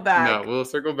circle on. back. No, we'll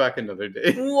circle back another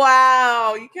day.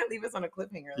 Wow. You can't leave us on a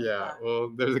cliffhanger. Like Yeah, that. well,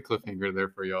 there's a cliffhanger there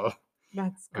for y'all.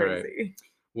 That's All right. crazy.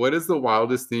 What is the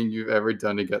wildest thing you've ever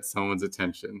done to get someone's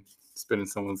attention? Spit in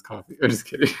someone's coffee. I'm just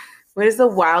kidding. What is the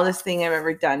wildest thing I've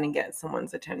ever done to get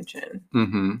someone's attention?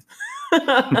 Mm-hmm.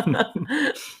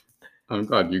 I I'm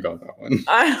glad you got that one.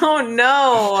 don't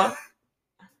know.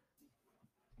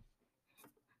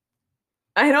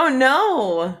 I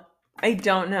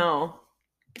don't know.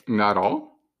 Not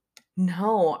all?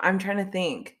 No, I'm trying to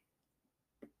think.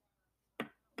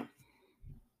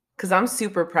 Because I'm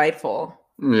super prideful.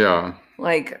 Yeah.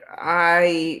 Like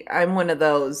I'm one of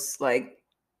those, like,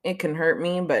 it can hurt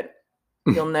me, but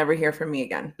you'll never hear from me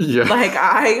again. Yeah. Like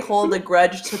I hold a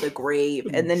grudge to the grave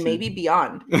and then maybe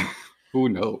beyond. Who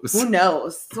knows? Who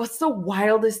knows? What's the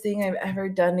wildest thing I've ever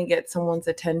done to get someone's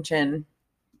attention?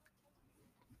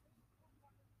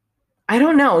 I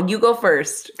don't know. You go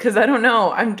first, because I don't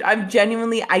know. I'm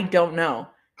genuinely, I don't know.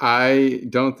 I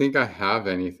don't think I have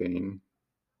anything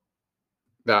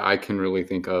that I can really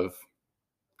think of.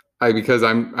 Because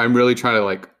I'm really trying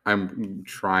to I'm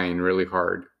trying really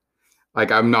hard.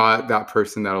 Like I'm not that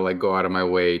person that'll like go out of my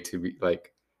way to be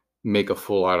like make a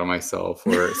fool out of myself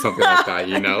or something like that,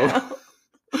 you know?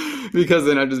 Because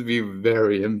then I'd just be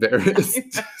very embarrassed.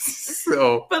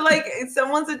 So But like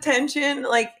someone's attention,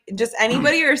 like just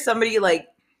anybody or somebody like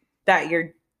that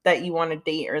you want to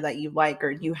date or that you like or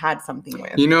you had something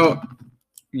with. you know,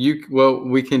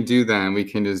 we can do then. We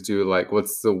can just do like,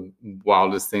 what's the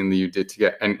wildest thing that you did to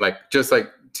get, and like, just like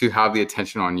to have the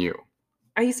attention on you.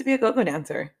 I used to be a go-go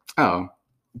dancer. Oh,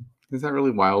 is that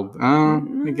really wild?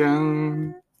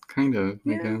 Again, kind of.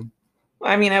 Yeah. Again.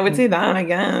 I mean, I would say that, I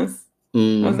guess.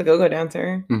 I was a go-go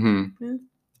dancer. Mm-hmm.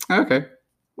 Yeah. Okay.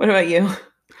 What about you?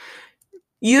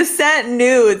 You sent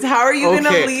nudes. How are you going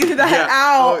to leave that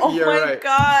out? Oh my right.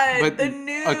 God. But, the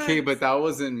nudes. Okay, but that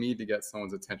wasn't me to get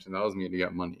someone's attention. That was me to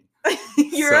get money.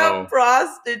 You're a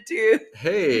prostitute.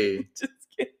 Hey. Just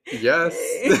kidding. Yes.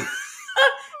 Hey.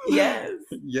 Yes.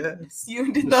 Yes.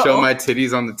 You did show my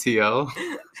titties on the TL.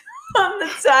 On the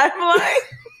timeline.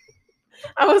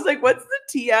 I was like, what's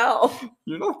the TL?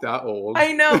 You're not that old.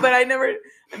 I know, but I've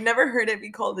never heard it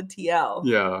be called a TL.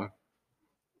 Yeah.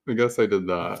 I guess I did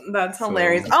that. That's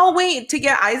hilarious. Oh, wait. To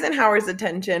get Eisenhower's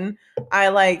attention, I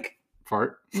like...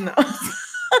 Fart? No.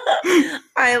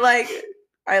 I like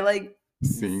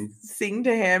sing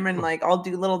to him, and like I'll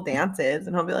do little dances,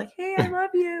 and he'll be like, hey, I love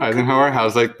you. Eisenhower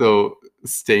has like the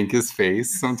stankest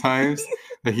face sometimes.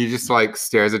 And he just like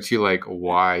stares at you like,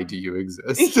 why do you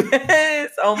exist? Yes.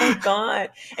 Oh my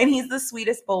God. And he's the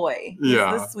sweetest boy. He's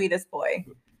the sweetest boy.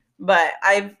 But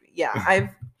I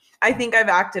think I've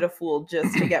acted a fool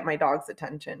just to get my dog's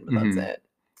attention, but that's it.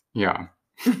 Yeah.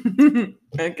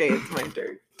 Okay, it's my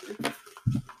turn.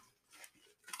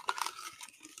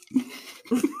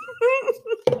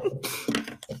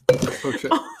 Okay.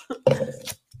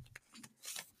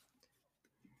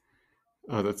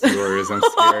 Oh, that's yours. I'm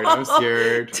scared. I'm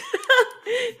scared.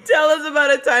 Tell us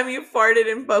about a time you farted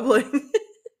in public.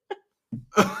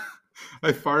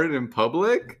 I farted in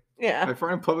public? Yeah. I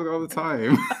fart in public all the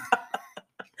time.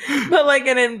 But like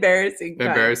an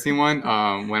embarrassing one,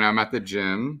 when I'm at the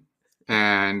gym,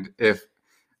 and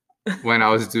when I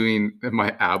was doing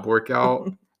my ab workout,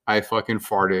 I fucking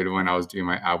farted when I was doing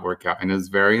my ab workout, and it was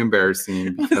very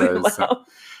embarrassing because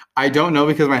I don't know,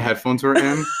 because my headphones were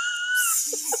in.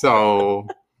 So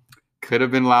could have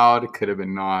been loud, could have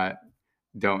been not,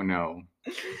 don't know.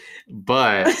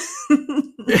 But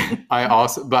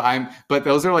but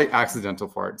those are like accidental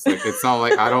farts. Like, it's not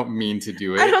like I don't mean to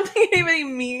do it. I don't think anybody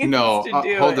means to do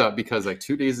it. Hold up, because like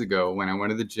 2 days ago when I went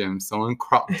to the gym, someone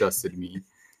crop dusted me,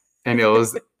 and it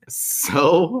was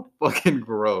so fucking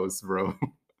gross, bro.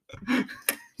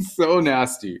 So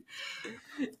nasty.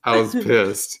 I was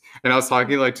pissed, and I was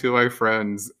talking like to my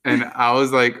friends, and I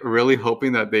was like really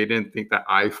hoping that they didn't think that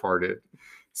I farted.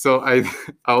 So I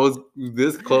was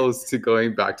this close to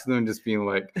going back to them and just being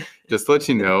like, just to let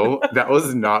you know, that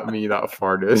was not me that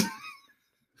farted.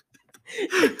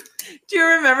 Do you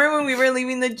remember when we were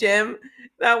leaving the gym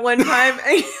that one time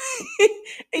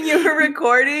and you were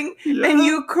recording and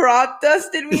you crop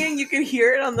dusted me, and you could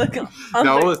hear it on the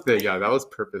that was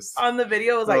purpose. On the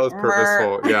video, it was that was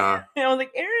purposeful. Yeah. And I was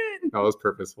like, Aaron. That was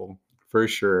purposeful. For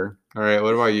sure. All right,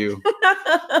 what about you?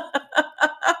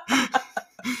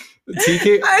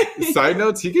 Side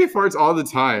note, TK farts all the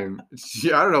time. I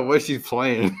don't know what she's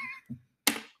playing.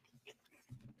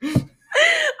 I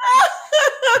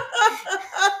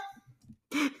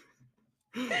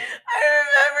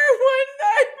remember one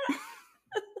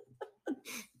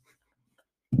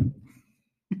time.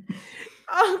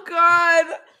 Oh God,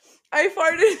 I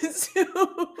farted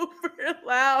super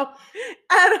loud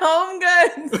at Home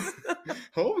Goods.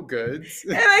 Home Goods?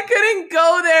 And I couldn't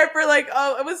go there for like,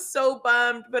 I was so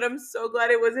bummed, but I'm so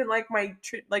glad it wasn't like my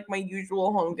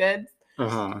usual Home Goods.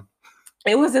 Uh-huh.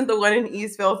 It wasn't the one in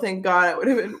Eastville, thank God. I would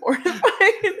have been mortified.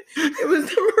 It was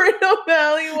the Moreno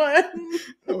Valley one.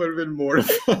 I would have been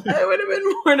mortified. I would have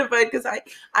been mortified because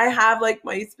I have like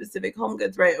my specific Home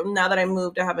Goods, right? Now that I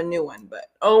moved, I have a new one.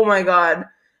 But oh my God,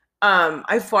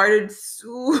 I farted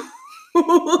super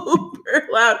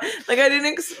loud. Like, I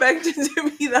didn't expect it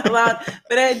to be that loud,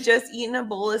 but I had just eaten a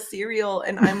bowl of cereal,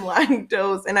 and I'm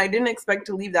lactose, and I didn't expect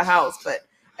to leave the house, but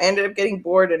I ended up getting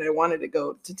bored, and I wanted to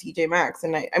go to TJ Maxx,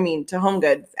 and I mean to Home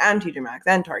Goods and TJ Maxx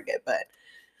and Target, but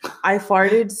I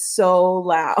farted so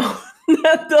loud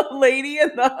that the lady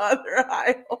in the other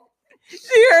aisle,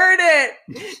 she heard it.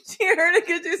 She heard it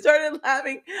because she started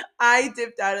laughing. I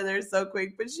dipped out of there so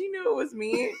quick, but she knew it was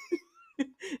me. She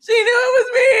knew it was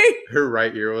me. Her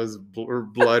right ear was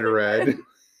blood red.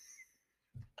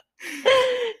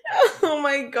 Oh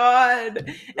my God.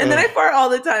 And then I fart all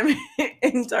the time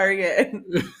in Target.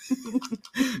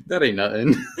 That ain't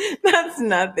nothing. That's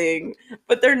nothing.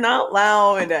 But they're not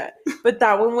loud. But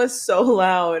that one was so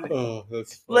loud. Oh,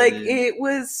 that's funny. Like, it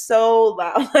was so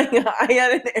loud. Like, I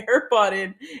had an AirPod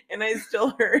in and I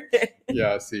still heard it.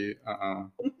 Yeah, see,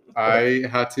 I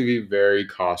had to be very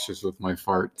cautious with my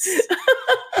farts.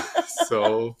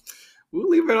 So we'll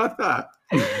leave it at that.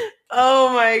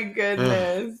 Oh my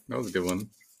goodness. That was a good one.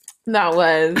 That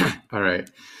was. All right.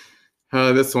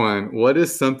 This one. What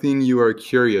is something you are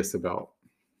curious about?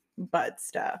 Butt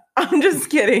stuff. I'm just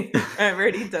kidding. I've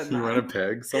already done that. You want to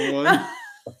peg someone?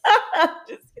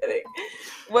 Just kidding.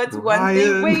 What's one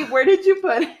thing? Wait, where did you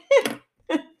put it?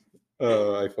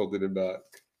 I folded it back.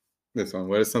 This one.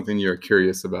 What is something you're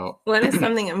curious about? What is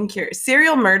something I'm curious?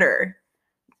 Serial murder.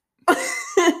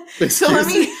 So let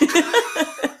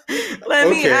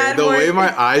me add the more. way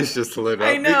my eyes just lit up.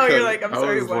 I know, you're like, I'm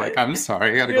sorry, I was what? like, I'm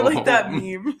sorry, I gotta You're go like home. that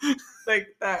meme. Like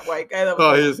that white guy that was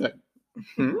Oh, like, he's like,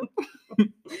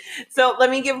 So let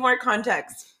me give more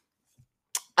context.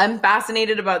 I'm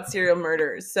fascinated about serial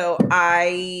murders. So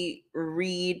I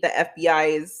read the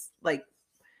FBI's like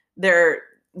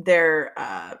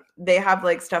they have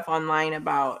like stuff online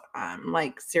about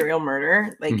like serial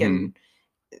murder, like and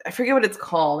I forget what it's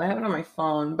called. I have it on my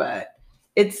phone, but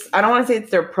I don't want to say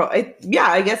it's their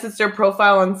I guess it's their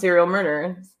profile on serial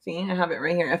murder. See, I have it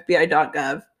right here,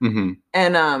 FBI.gov. mm-hmm.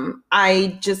 And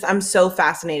I'm so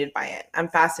fascinated by it. I'm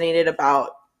fascinated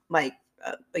about like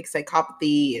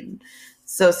psychopathy and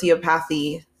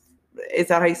sociopathy. Is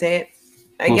that how you say it?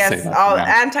 I guess all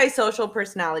antisocial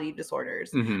personality disorders.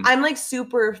 Mm-hmm. I'm like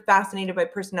super fascinated by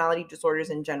personality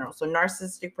disorders in general. So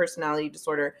narcissistic personality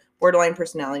disorder, borderline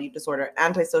personality disorder,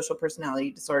 antisocial personality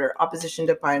disorder, opposition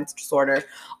defiance disorder,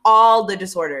 all the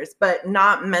disorders, but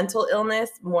not mental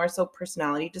illness, more so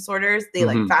personality disorders. They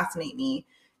like fascinate me.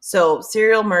 So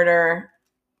serial murder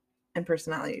and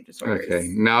personality disorders. Okay,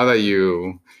 now that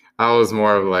I was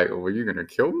more of like, were you gonna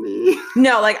kill me?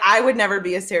 No, like I would never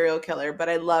be a serial killer, but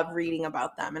I love reading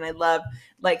about them and I love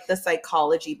like the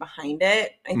psychology behind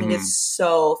it. I think it's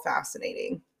so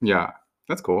fascinating. Yeah,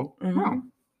 that's cool. Mm-hmm. Wow.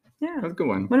 Yeah. That's a good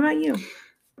one. What about you?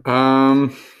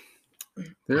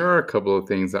 There are a couple of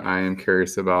things that I am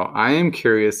curious about. I am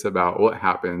curious about what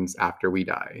happens after we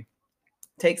die.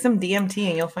 Take some DMT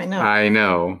and you'll find out. I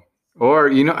know. Or,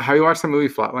 have you watched the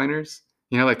movie Flatliners?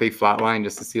 Like they flatline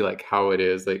just to see like how it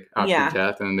is like after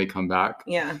death and then they come back.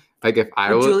 Yeah. Like if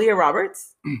I was Julia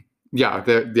Roberts? Yeah,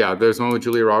 there's one with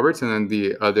Julia Roberts and then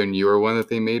the other newer one that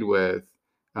they made with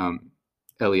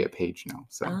Elliot Page now.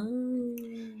 So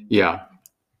yeah.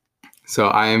 So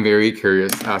I am very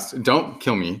curious don't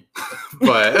kill me.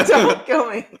 But don't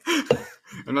kill me.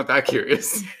 I'm not that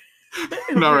curious.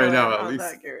 Not right now, at least.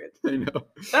 That curious. I know.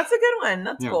 That's a good one.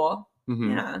 That's cool.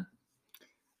 Mm-hmm. Yeah.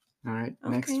 All right,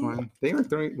 next one.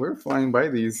 We're flying by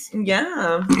these.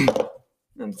 Yeah.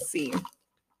 Let's see.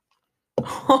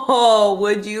 Oh,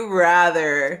 would you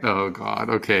rather? Oh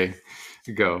God. Okay,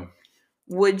 go.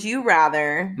 Would you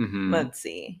rather? Let's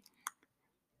see.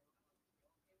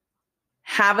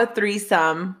 Have a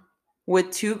threesome with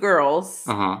two girls.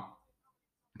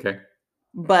 Okay.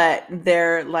 But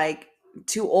they're like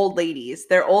two old ladies.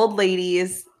 They're old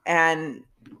ladies and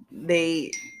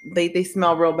they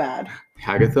smell real bad.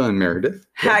 Hagatha and Meredith.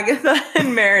 Hagatha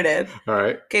and Meredith. All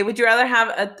right. Okay, would you rather have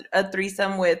a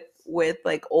threesome with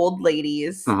like old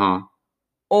ladies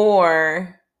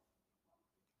or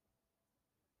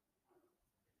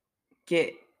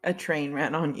get a train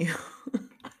ran on you?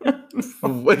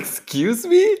 Excuse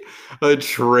me? A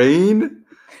train?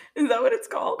 Is that what it's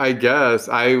called? I guess.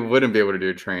 I wouldn't be able to do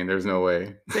a train. There's no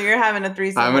way. So you're having a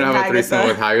threesome I'm going to have a threesome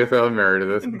with Hagatha and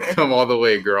Meredith. Come all the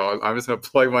way, girl. I'm just going to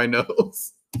plug my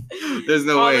nose. There's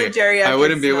no way. I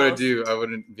wouldn't be able to do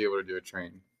a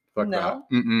train. Fuck that.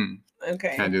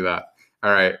 Okay. Can't do that.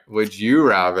 All right. Would you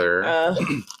rather? I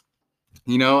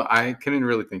couldn't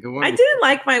really think of one. I didn't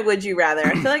like my would you rather.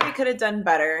 I feel like I could have done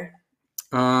better.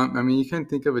 You can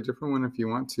think of a different one if you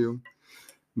want to.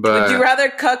 But would you rather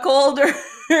cuckold or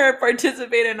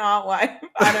participate in hot wife?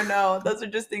 I don't know. Those are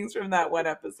just things from that one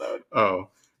episode. Oh,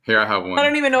 here I have one. I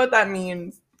don't even know what that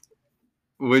means.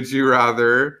 Would you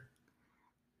rather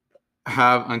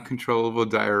have uncontrollable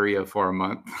diarrhea for a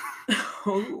month?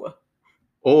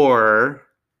 Or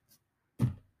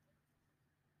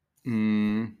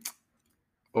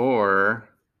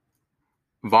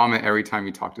vomit every time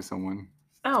you talk to someone?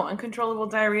 Oh, uncontrollable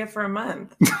diarrhea for a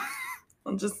month.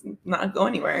 I'll just not go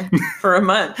anywhere for a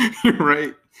month.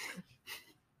 Right.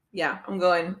 Yeah, I'm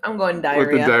going diarrhea. With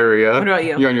the diarrhea. What about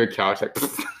you? You're on your couch like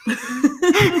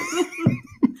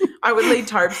I would lay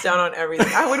tarps down on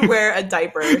everything. I would wear a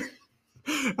diaper.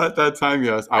 At that time,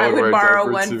 yes. I would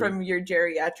borrow one from your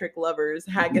geriatric lovers,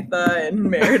 Hagatha and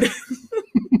Meredith.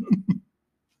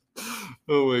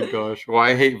 Oh my gosh. Well,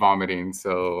 I hate vomiting,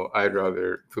 so I'd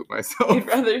rather poop myself. You'd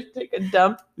rather take a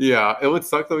dump? Yeah, it would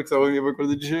suck though because I wouldn't be able to go to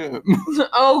the gym.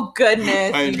 Oh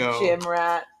goodness, I you know. gym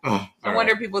rat. No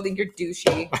wonder people think you're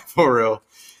douchey. For real.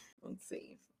 Let's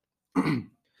see.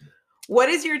 What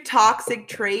is your toxic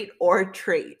trait or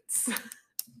traits?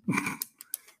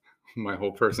 My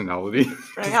whole personality.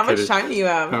 Right? Just How much kidding. time do you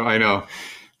have? Oh, I know.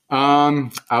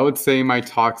 I would say my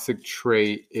toxic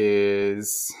trait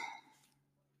is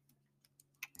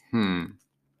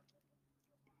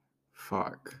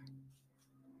fuck.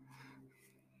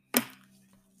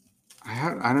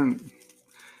 I don't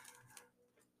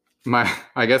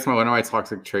I guess one of my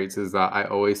toxic traits is that I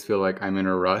always feel like I'm in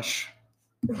a rush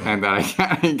and that I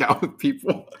can't hang out with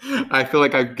people. I feel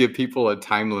like I give people a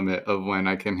time limit of when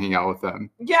I can hang out with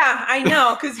them. Yeah, I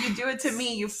know, because you do it to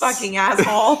me, you fucking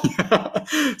asshole. Yeah.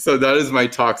 So that is my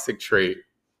toxic trait.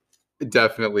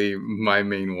 Definitely my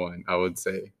main one, I would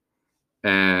say.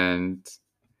 And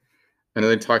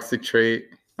another toxic trait.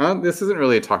 This isn't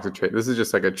really a toxic trait. This is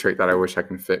just like a trait that I wish I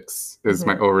can fix. Is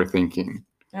my overthinking.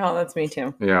 Oh, that's me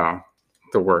too. Yeah,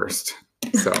 the worst.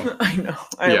 So I know.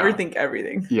 I overthink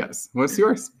everything. Yes. What's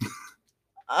yours?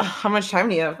 How much time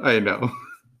do you have? I know.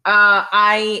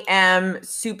 I am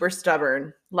super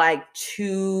stubborn, like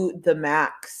to the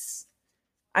max.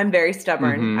 I'm very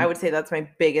stubborn. Mhm. I would say that's my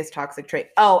biggest toxic trait.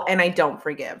 Oh, and I don't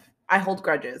forgive. I hold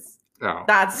grudges. Oh.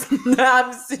 That's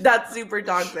super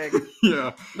toxic.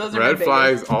 Yeah. Those are Red my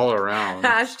flags biggest. all around.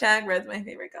 Hashtag red's my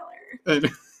favorite color.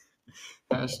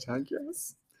 Hashtag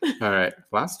yes. All right.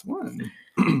 Last one.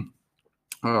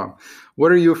 Oh,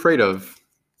 what are you afraid of?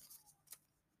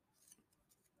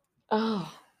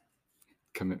 Oh.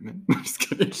 Commitment. I'm just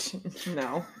kidding.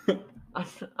 No.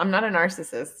 I'm not a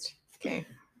narcissist. Okay.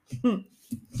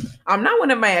 I'm not one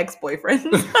of my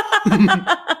ex-boyfriends.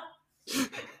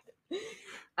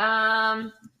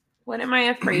 What am I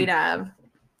afraid of?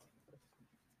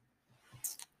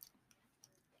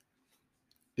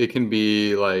 It can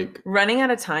be like Running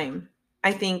out of time.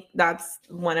 I think that's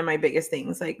one of my biggest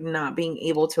things, like not being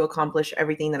able to accomplish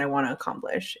everything that I want to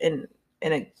accomplish in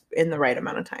the right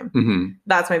amount of time. mm-hmm.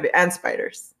 That's and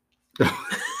spiders.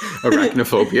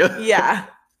 Arachnophobia. Yeah.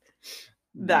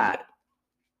 That.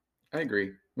 I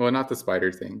agree. Well, not the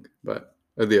spider thing, but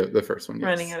the first one. Yes.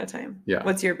 Running out of time. Yeah.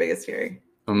 What's your biggest fear?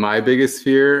 My biggest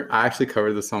fear, I actually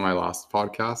covered this on my last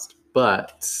podcast,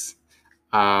 but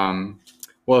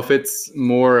well, if it's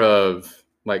more of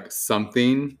like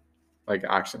something like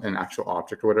an actual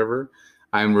object or whatever,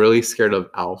 I'm really scared of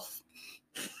Alf.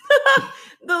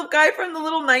 The guy from the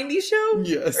little 90s show?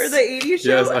 Yes. Or the 80s show?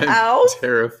 Yes, I'm Alf?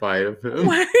 terrified of him.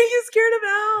 Why are you scared of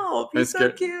Alf? He's so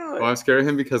scared, cute. Well, I'm scared of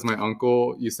him because my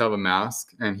uncle used to have a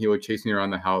mask and he would chase me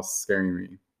around the house scaring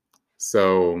me.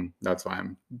 So that's why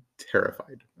I'm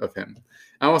terrified of him.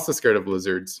 I'm also scared of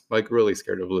lizards, like really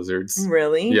scared of lizards.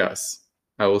 Really? Yes.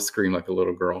 I will scream like a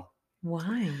little girl.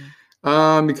 Why?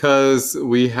 Because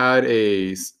we had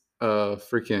a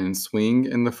freaking swing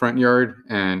in the front yard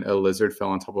and a lizard fell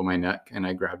on top of my neck and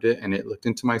I grabbed it and it looked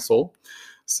into my soul.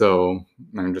 So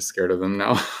I'm just scared of them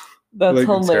now. That's like,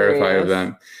 hilarious. I'm terrified of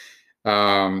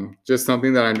them. Just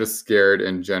something that I'm just scared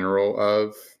in general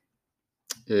of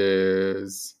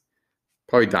is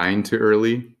probably dying too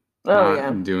early. Oh,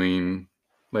 yeah. Doing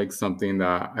like something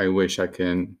that I wish I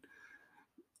can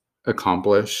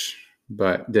accomplish,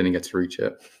 but didn't get to reach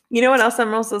it. You know what else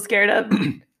I'm also scared of?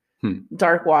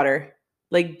 Dark water.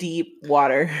 Like deep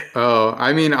water. Oh,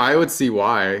 I mean, I would see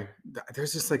why.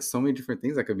 There's just like so many different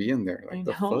things that could be in there. Like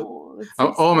the fuck?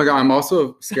 Oh my god, I'm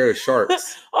also scared of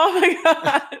sharks. Oh my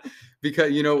god.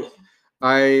 Because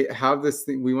I have this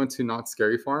thing. We went to Knott's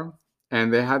Scary Farm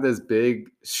and they had this big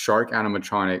shark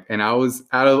animatronic, and I was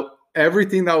out of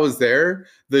everything that was there,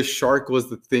 the shark was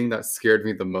the thing that scared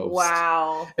me the most.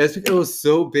 Wow. It's because it was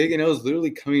so big and it was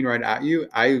literally coming right at you.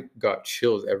 I got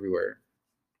chills everywhere.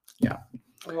 Yeah.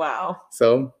 Wow.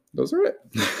 So those are it.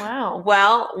 Wow.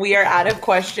 Well, we are out of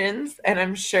questions, and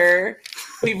I'm sure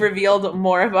we've revealed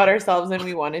more about ourselves than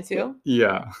we wanted to.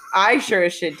 Yeah. I sure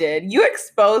as shit did. You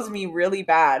exposed me really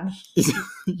bad.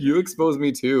 You exposed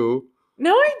me too.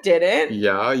 No, I didn't.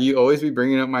 Yeah, you always be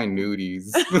bringing up my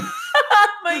nudies.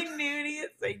 My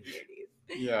nudies.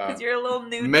 Yeah. Because you're a little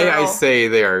nude May girl. I say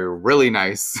they are really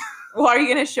nice. Well, are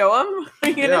you going to show them? Are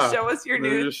you going to show us your I'm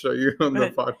going to nudes? show you on the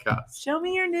podcast. Show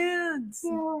me your nudes.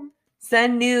 Yeah.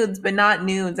 Send nudes, but not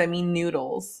nudes. I mean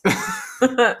noodles.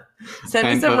 Send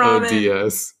me some ramen.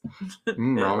 N-O-O-D-S.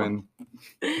 Ramen.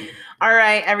 All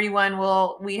right, everyone.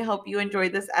 Well, we hope you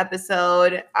enjoyed this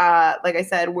episode. Like I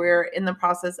said, we're in the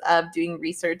process of doing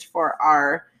research for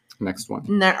our next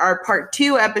one. Our part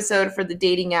 2 episode for the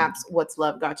dating apps. What's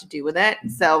love got to do with it?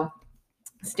 So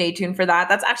stay tuned for that.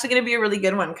 That's actually going to be a really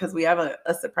good one because we have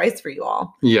a surprise for you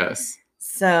all. Yes.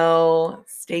 So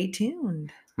stay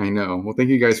tuned. I know. Well, thank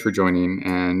you guys for joining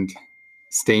and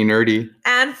stay nerdy.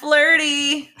 And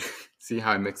flirty. See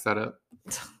how I mixed that up?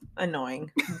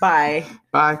 Annoying. Bye.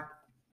 Bye.